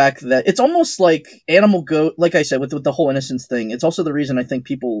just the fact that it's almost like animal ghost, like I said, with the whole innocence thing. It's also the reason I think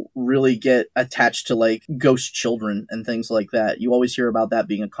people really get attached to ghost children and things like that. You always hear about that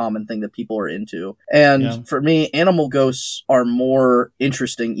being a common thing that people are into. And for me, animal ghosts are more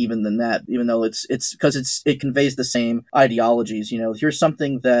interesting even than that, even though it's because it conveys the same ideologies. Here's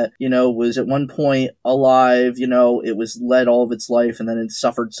something that, was at one point alive, it was led all of its life and then it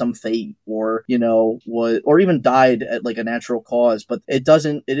suffered some fate or, or even died at a natural cause, but it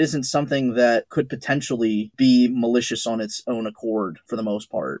isn't something that could potentially be malicious on its own accord for the most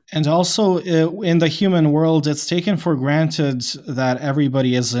part. And also in the human world, it's taken for granted that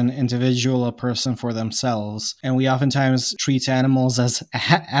everybody is an individual, a person for themselves. And we oftentimes treat animals as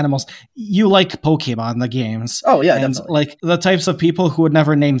animals. You like Pokemon, the games. Oh, yeah, and definitely. The types of people who would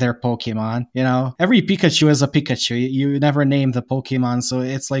never name their Pokemon, every Pikachu is a Pikachu. You never name the Pokemon. So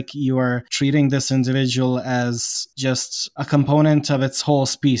it's like you are treating this individual as just a component of its whole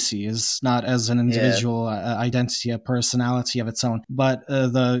species, not as an individual identity, a personality of its own. But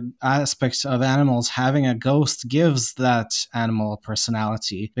the aspect of animals having a ghost gives that animal a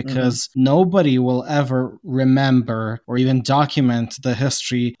personality because nobody will ever remember or even document the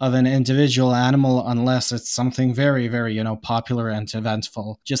history of an individual animal unless it's something very, very, popular and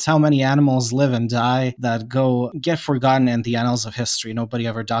eventful. Just how many animals live and die that get forgotten in the annals of history. Nobody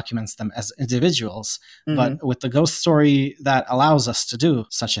ever documents them as individuals. But with the ghost story, that allows us to do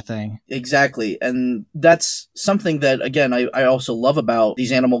such a thing. Exactly. And that's something that, again, I also love about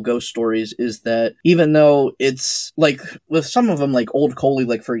these animal ghost stories is that even though it's with some of them, like Old Coley,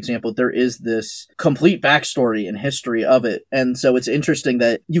 for example, there is this complete backstory and history of it. And so it's interesting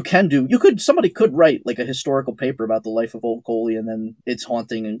that somebody could write a historical paper about the life of Old Coley and then its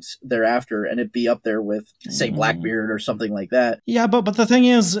hauntings thereafter, and it'd be up there with, say, Blackbeard or something like that. Yeah, but the thing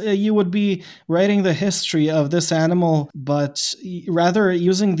is, you would be writing the history of this animal, but rather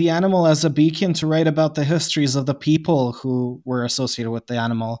using the animal as a beacon to write about the histories of the people who were associated with the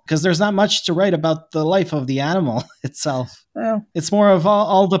animal. Because there's not much to write write about the life of the animal itself. Well, It's more of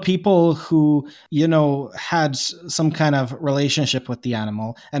all the people who, had some kind of relationship with the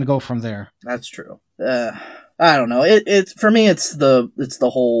animal and go from there. that's true. I don't know. It's for me. It's the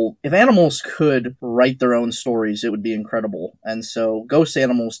whole. If animals could write their own stories, it would be incredible. And so, ghost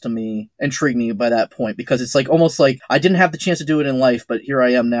animals to me intrigue me by that point, because it's like almost like I didn't have the chance to do it in life, but here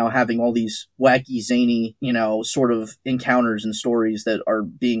I am now having all these wacky, zany, sort of encounters and stories that are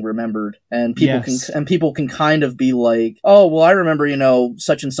being remembered, and people can kind of be like, oh well, I remember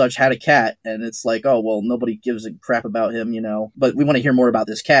such and such had a cat, and it's like, oh well, nobody gives a crap about him, but we want to hear more about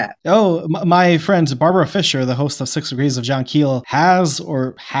this cat. Oh, my friend Barbara Fisher, the host of 6 Degrees of John Keel, has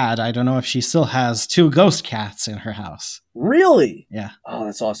or had, I don't know if she still has, 2 ghost cats in her house. Really? Yeah. Oh,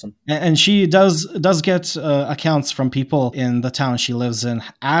 that's awesome. And she does get accounts from people in the town she lives in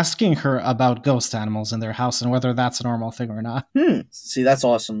asking her about ghost animals in their house and whether that's a normal thing or not. See, that's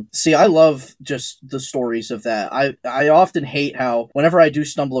awesome. See, I love just the stories of that. I often hate how whenever I do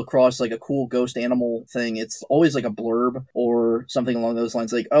stumble across like a cool ghost animal thing, it's always like a blurb or something along those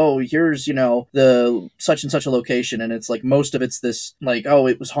lines. Like, oh, here's, the such and such a location. And it's like most of it's this like, oh,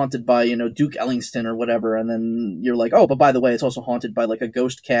 it was haunted by, Duke Ellington or whatever. And then you're like, oh, but by the way, it's also haunted by like a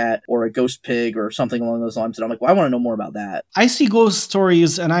ghost cat or a ghost pig or something along those lines. And I'm like, well, I want to know more about that. I see ghost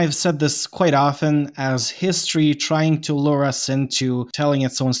stories, and I've said this quite often, as history trying to lure us into telling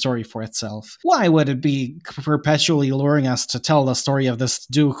its own story for itself. Why would it be perpetually luring us to tell the story of this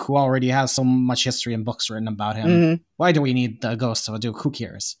duke who already has so much history and books written about him? Mm-hmm. Why do we need the ghost of a duke? Who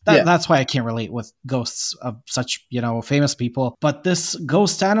cares? That's why I can't relate with ghosts of such, famous people. But this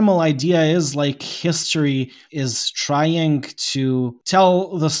ghost animal idea is like history is trying to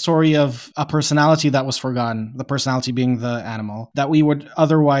tell the story of a personality that was forgotten, the personality being the animal, that we would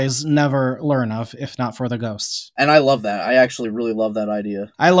otherwise never learn of if not for the ghosts. And I love that. I actually really love that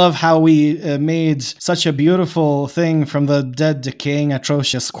idea. I love how we made such a beautiful thing from the dead, decaying,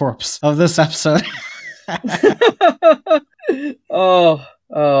 atrocious corpse of this episode.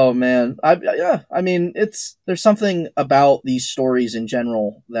 Oh man. I mean, there's something about these stories in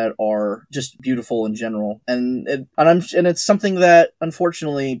general that are just beautiful in general. And it's something that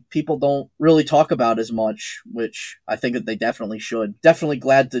unfortunately people don't really talk about as much, which I think that they definitely should. Definitely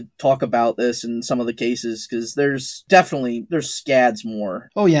glad to talk about this in some of the cases, because there's scads more.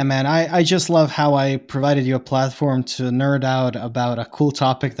 Oh yeah, man. I just love how I provided you a platform to nerd out about a cool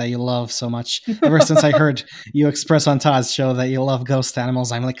topic that you love so much. Ever since I heard you express on Todd's show that you love ghost animals,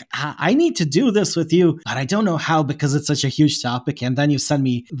 I'm like, I need to do this with you, but I don't know how because it's such a huge topic. And then you send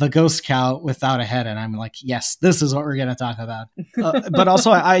me the ghost cow without a head, and I'm like, yes, this is what we're going to talk about. But also,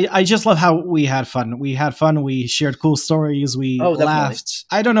 I just love how we had fun. We shared cool stories. We laughed.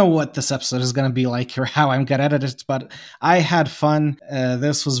 I don't know what this episode is going to be like or how I'm going to edit it, but I had fun.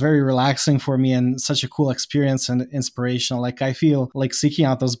 This was very relaxing for me and such a cool experience and inspirational. Like, I feel like seeking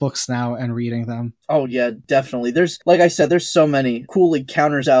out those books now and reading them. Oh yeah, definitely. There's, like I said, there's so many cool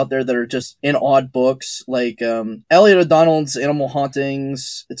encounters out there that are just in odd books, like Elliot O'Donnell's Animal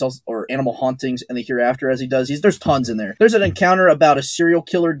Hauntings. It's also, or Animal Hauntings and the Hereafter, as he does. There's tons in there. There's an encounter about a serial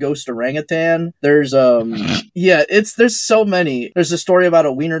killer ghost orangutan. There's there's so many. There's a story about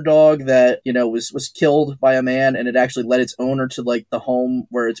a wiener dog that was killed by a man, and it actually led its owner to like the home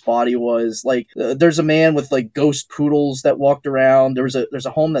where its body was. Like there's a man with like ghost poodles that walked around. There's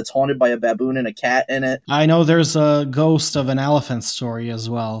a home that's haunted by a baboon and a cat in it. I know there's a ghost of an elephant story as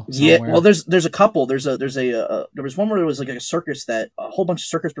well. Somewhere. Yeah, well, there's a couple. There was one where there was like a circus that a whole bunch of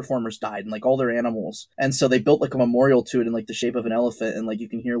circus performers died and like all their animals, and so they built like a memorial to it in like the shape of an elephant, and like you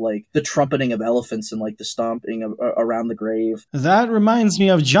can hear like the trumpeting of elephants and like the stomping around the grave. That reminds me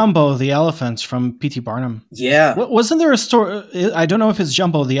of Jumbo the elephant from P.T. Barnum. Yeah, wasn't there a story? I don't know if it's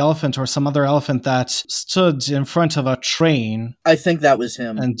Jumbo the elephant or some other elephant that stood in front of a train. I think that was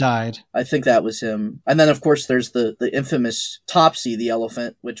him and died. I think that was him. And then of course there's the infamous Topsy the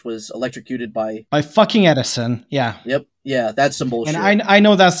elephant, which was electrocuted by fucking Edison. Yeah. Yep. Yeah, that's some bullshit. And I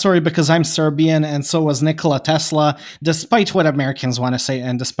know that story because I'm Serbian, and so was Nikola Tesla, despite what Americans want to say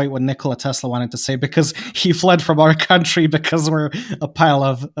and despite what Nikola Tesla wanted to say, because he fled from our country because we're a pile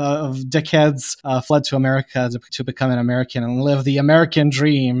of dickheads, fled to America to become an American and live the American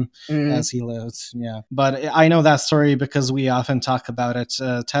dream as he lived. Yeah. But I know that story because we often talk about it.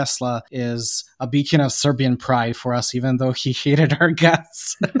 Tesla is a beacon of Serbian pride for us, even though he hated our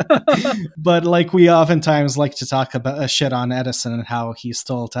guts. But like we oftentimes like to talk about shit on Edison and how he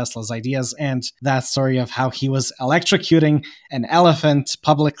stole Tesla's ideas, and that story of how he was electrocuting an elephant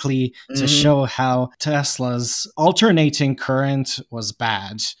publicly to show how Tesla's alternating current was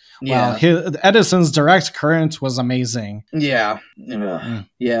bad. Yeah. While Edison's direct current was amazing. Yeah.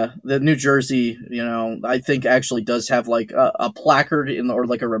 Yeah. The New Jersey, I think actually does have like a placard or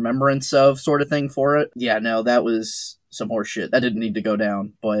like a remembrance of sort of thing for it. Yeah, no, that was some horse shit. That didn't need to go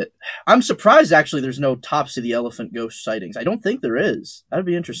down. But I'm surprised actually there's no Topsy the Elephant ghost sightings. I don't think there is. That'd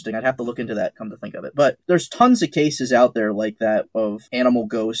be interesting. I'd have to look into that, come to think of it. But there's tons of cases out there like that of animal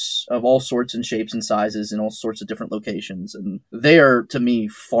ghosts of all sorts and shapes and sizes in all sorts of different locations. And they are, to me,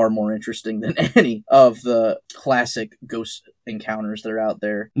 far more interesting than any of the classic ghost encounters that are out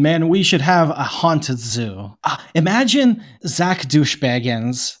there. Man, we should have a haunted zoo. Imagine Zach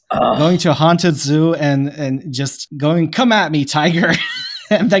Douchebaggins going to a haunted zoo and just going, "Come at me, tiger,"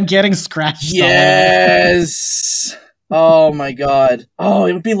 and then getting scratched. Yes. Oh my god. Oh,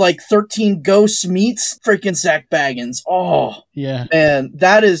 it would be like 13 Ghosts meets freaking Zach Baggins. Oh. Yeah. Man,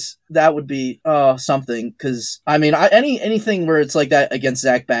 that would be something, because I mean, anything where it's like that against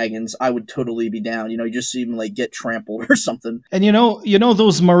Zach Baggins, I would totally be down. You just see him like get trampled or something. And you know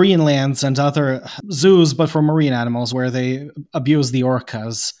those marine lands and other zoos, but for marine animals, where they abuse the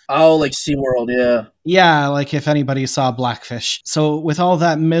orcas. Oh, like SeaWorld, yeah. Yeah, like if anybody saw Blackfish. So with all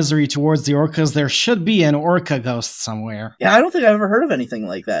that misery towards the orcas, there should be an orca ghost somewhere. Yeah, I don't think I've ever heard of anything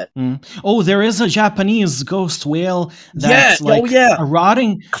like that. Oh, there is a Japanese ghost whale that's a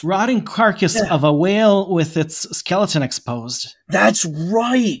rotting carcass of a whale with its skeleton exposed. That's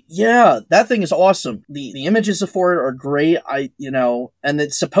right. Yeah, that thing is awesome. The images for it are great. And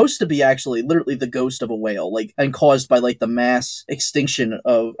it's supposed to be actually literally the ghost of a whale, and caused by the mass extinction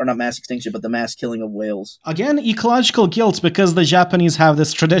but the mass killing of whales. Again, ecological guilt, because the Japanese have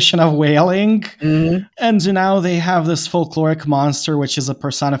this tradition of whaling, and now they have this folkloric monster, which is a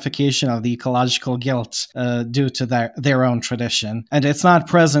personification of the ecological guilt due to their own tradition. And it's not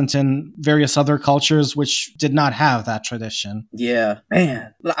present in various other cultures which did not have that tradition. Yeah,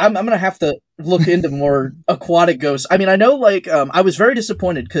 man. I'm going to have to look into more aquatic ghosts. I mean, I know I was very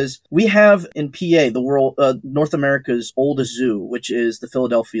disappointed because we have in PA the world North America's oldest zoo, which is the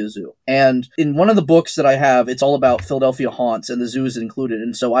Philadelphia Zoo. And in one of the books that I have, it's all about Philadelphia haunts, and the zoo is included.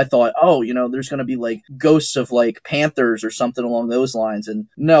 And so I thought, there's going to be ghosts of panthers or something along those lines. And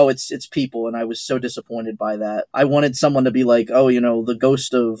no, it's people. And I was so disappointed by that. I wanted someone to be the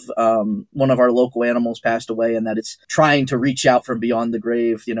ghost of one of our local animals passed away, and that it's trying to reach out from beyond the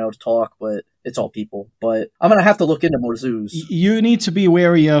grave, to talk, but it's all people. But I'm going to have to look into more zoos. You need to be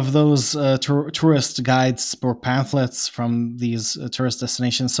wary of those tourist guides or pamphlets from these tourist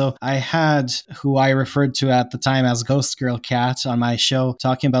destinations. So I had who I referred to at the time as Ghost Girl Cat on my show,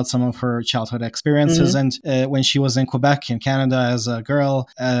 talking about some of her childhood experiences. And when she was in Quebec in Canada as a girl,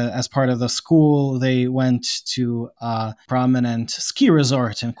 as part of the school, they went to a prominent ski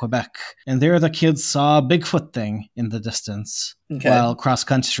resort in Quebec. And there the kids saw a Bigfoot thing in the distance. While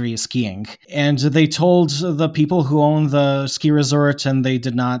cross-country skiing. And they told the people who owned the ski resort, and they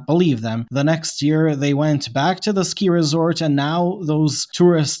did not believe them. The next year, they went back to the ski resort, and now those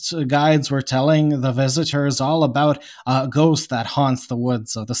tourist guides were telling the visitors all about a ghost that haunts the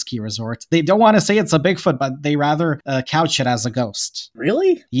woods of the ski resort. They don't want to say it's a Bigfoot, but they rather couch it as a ghost.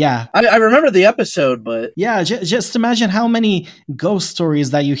 Really? Yeah. I remember the episode, but... Yeah, just imagine how many ghost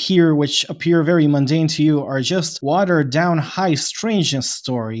stories that you hear which appear very mundane to you are just watered-down high strangeness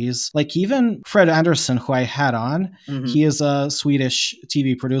stories. Like even Fred Anderson, who I had on, he is a Swedish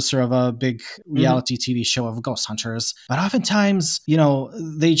TV producer of a big reality TV show of ghost hunters. But oftentimes,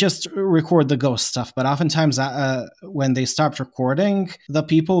 they just record the ghost stuff. But oftentimes when they stopped recording, the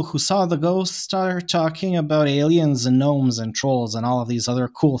people who saw the ghosts start talking about aliens and gnomes and trolls and all of these other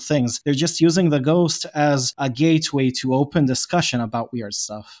cool things. They're just using the ghost as a gateway to open discussion about weird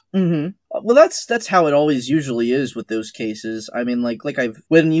stuff. Well, that's how it always usually is with those cases. I mean,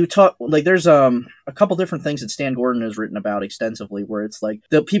 when you talk, there's a couple different things that Stan Gordon has written about extensively, where it's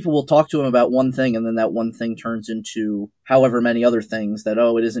the people will talk to him about one thing, and then that one thing turns into however many other things that,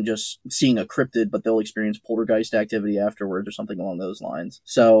 it isn't just seeing a cryptid, but they'll experience poltergeist activity afterwards or something along those lines.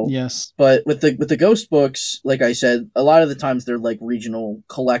 So, yes. But with the ghost books, like I said, a lot of the times they're regional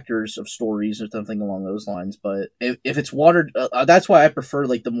collectors of stories or something along those lines. But if it's watered, that's why I prefer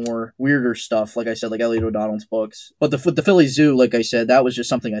the more weirder weirder stuff, like I said, like Elliot O'Donnell's books. But the Philly Zoo, like I said, that was just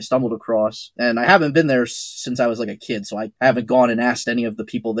something I stumbled across, and I haven't been there since I was like a kid, so I haven't gone and asked any of the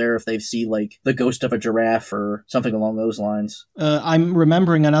people there if they've seen like the ghost of a giraffe or something along those lines. I'm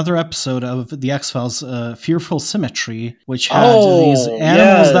remembering another episode of The X-Files, Fearful Symmetry, which had these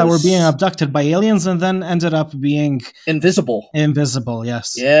animals that were being abducted by aliens and then ended up being invisible. Invisible,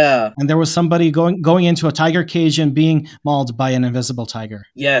 yes. Yeah. And there was somebody going into a tiger cage and being mauled by an invisible tiger.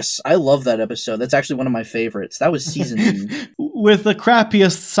 Yes, I love that episode. That's actually one of my favorites. That was season with the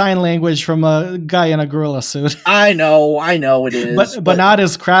crappiest sign language from a guy in a gorilla suit. I know it is. But not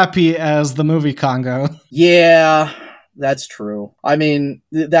as crappy as the movie Congo. Yeah. That's true. I mean,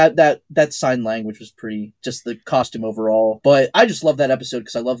 that sign language was pretty, just the costume overall. But I just love that episode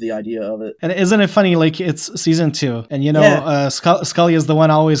because I love the idea of it. And isn't it funny, like, it's season 2, and Scully is the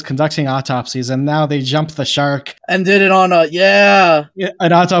one always conducting autopsies, and now they jumped the shark. And did it on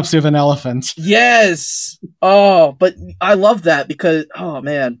an autopsy of an elephant. Yes! Oh, but I love that because, oh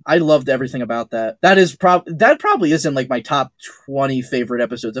man, I loved everything about that. That probably isn't like my top 20 favorite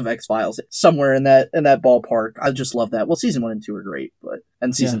episodes of X-Files. Somewhere in that ballpark. I just love that. Well, season 1 and 2 are great,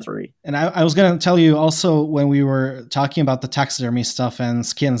 and season 3. And I was going to tell you also, when we were talking about the taxidermy stuff and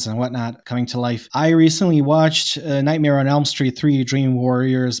skins and whatnot coming to life, I recently watched Nightmare on Elm Street 3 Dream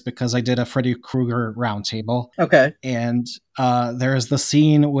Warriors because I did a Freddy Krueger roundtable. Okay. And there's the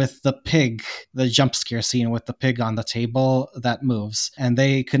scene with the pig, the jump scare scene with the pig on the table that moves. And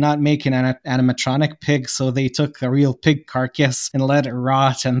they could not make an animatronic pig, so they took a real pig carcass and let it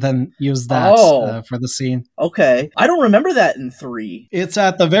rot and then used that for the scene. Okay. I don't remember that in 3. It's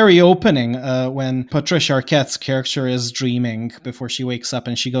at the very opening when Patricia Arquette's character is dreaming before she wakes up,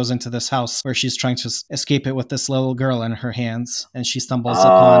 and she goes into this house where she's trying to escape it with this little girl in her hands, and she stumbles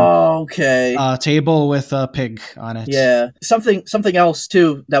upon a table with a pig on it. Yeah. Something else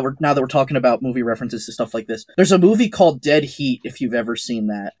too now that we're talking about movie references to stuff like this. There's a movie called Dead Heat, if you've ever seen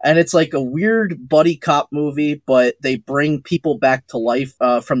that, and it's like a weird buddy cop movie, but they bring people back to life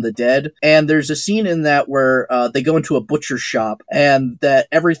from the dead. And there's a scene in that where they go into a butcher shop, and that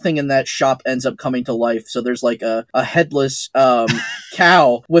everything in that shop ends up coming to life. So there's like a headless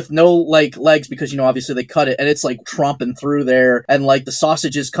cow with no like legs because obviously they cut it, and it's like tromping through there, and like the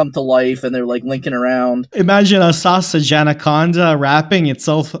sausages come to life and they're like linking around. Imagine a sausage anaconda wrapping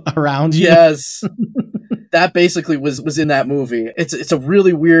itself around you. Yes. That basically was in that movie. It's a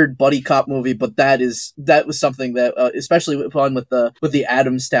really weird buddy cop movie, but that was something that especially with the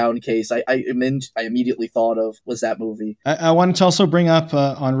Adamstown case, I immediately thought of was that movie. I wanted to also bring up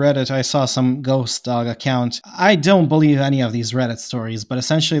on Reddit, I saw some ghost dog account. I don't believe any of these Reddit stories, but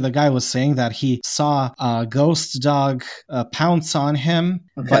essentially the guy was saying that he saw a ghost dog pounce on him,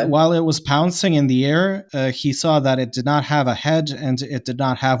 but while it was pouncing in the air, he saw that it did not have a head and it did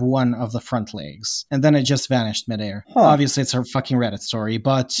not have one of the front legs, and then it just vanished midair. Obviously, it's a fucking Reddit story,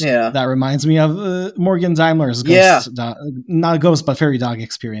 but that reminds me of Morgan Daimler's ghost dog, not ghost, but fairy dog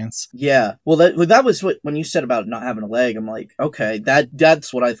experience. Yeah. Well, that was when you said about not having a leg. I'm like, okay,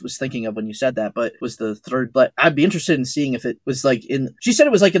 that's what I was thinking of when you said that, but it was the third. But I'd be interested in seeing if it was like she said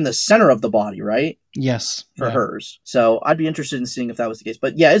it was like in the center of the body, right? Yes. For hers. So I'd be interested in seeing if that was the case.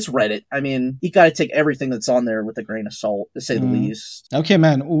 But yeah, it's Reddit. I mean, you got to take everything that's on there with a grain of salt, to say the least. Okay,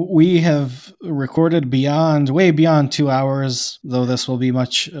 man. We have recorded way beyond 2 hours, though this will be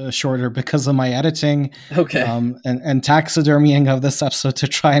much shorter because of my editing. Okay. And taxidermying of this episode to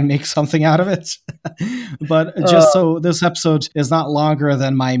try and make something out of it. But just so this episode is not longer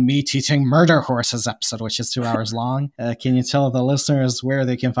than my meat-eating murder horses episode, which is 2 hours long, can you tell the listeners where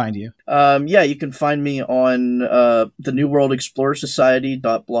they can find you? Yeah, you can find me on the New World Explorer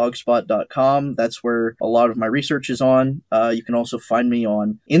Society.blogspot.com. That's where a lot of my research is on. You can also find me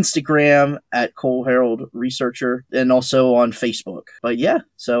on Instagram at Cole Herrold Researcher, and also on Facebook. But yeah,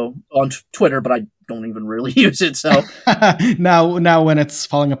 so on Twitter, but I don't even really use it. So now when it's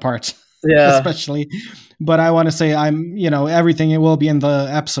falling apart, especially. But I want to say everything, it will be in the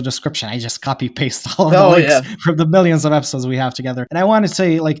episode description. I just copy paste all of the links from the millions of episodes we have together. And I want to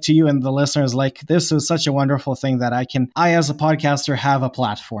say, like, to you and the listeners, like, this is such a wonderful thing that I as a podcaster have a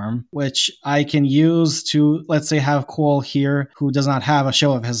platform which I can use to, let's say, have Cole here, who does not have a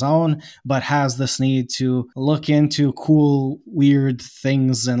show of his own, but has this need to look into cool, weird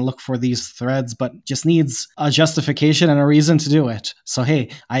things and look for these threads, but just needs a justification and a reason to do it. So, hey,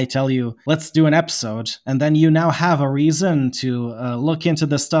 I tell you, let's do an episode. and then you now have a reason to look into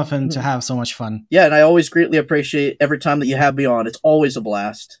this stuff and to have so much fun. Yeah, and I always greatly appreciate every time that you have me on. It's always a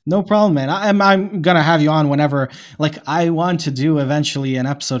blast. No problem, man. I'm gonna have you on whenever. Like, I want to do eventually an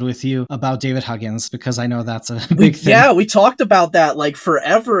episode with you about David Huggins, because I know that's a big thing. Yeah, we talked about that like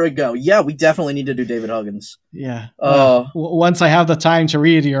forever ago. Yeah, we definitely need to do David Huggins. Yeah. Once I have the time to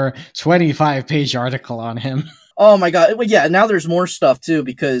read your 25-page article on him. Oh my god. Well, yeah, now there's more stuff too,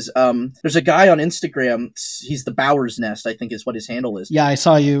 because there's a guy on Instagram, he's the Bowers Nest, I think is what his handle is. Yeah, I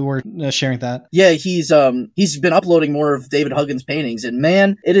saw you were sharing that. Yeah, he's been uploading more of David Huggins paintings, and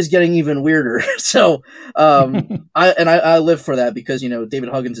man, it is getting even weirder. So I live for that, because, you know, David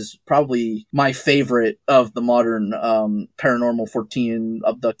Huggins is probably my favorite of the modern paranormal 14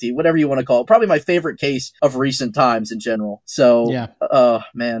 abductee, whatever you want to call it. Probably my favorite case of recent times in general. So yeah.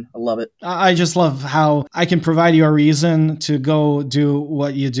 Man, I love it. I just love how I can provide you a reason to go do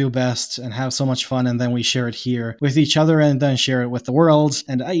what you do best and have so much fun, and then we share it here with each other and then share it with the world.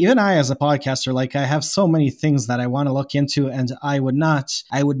 And even I, as a podcaster, like, I have so many things that I want to look into, and I would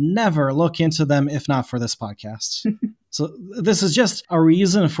never look into them if not for this podcast. So this is just a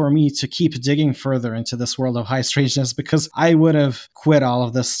reason for me to keep digging further into this world of high strangeness, because I would have quit all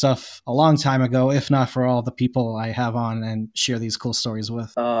of this stuff a long time ago if not for all the people I have on and share these cool stories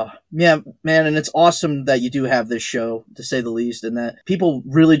with. Yeah, man, and it's awesome that you do have this show, to say the least, and that people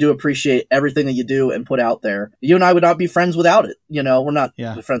really do appreciate everything that you do and put out there. You and I would not be friends without it. You know, we're not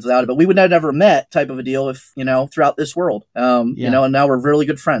friends without it, but we would have never met, type of a deal, if, you know, throughout this world. You know, and now we're really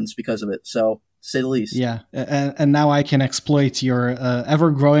good friends because of it. So, to say the least. Yeah, and now I can exploit your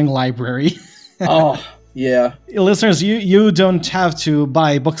ever-growing library. Oh, yeah. Listeners, you don't have to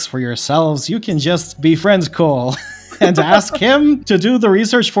buy books for yourselves. You can just befriend Cole and ask him to do the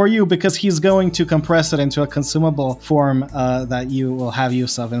research for you, because he's going to compress it into a consumable form that you will have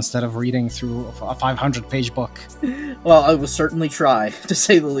use of instead of reading through a 500-page book. Well, I will certainly try, to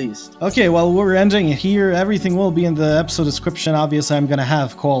say the least. Okay, well, we're ending it here. Everything will be in the episode description. Obviously, I'm going to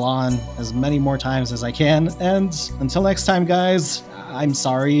have Cole on as many more times as I can. And until next time, guys, I'm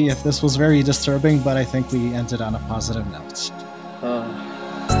sorry if this was very disturbing, but I think we ended on a positive note.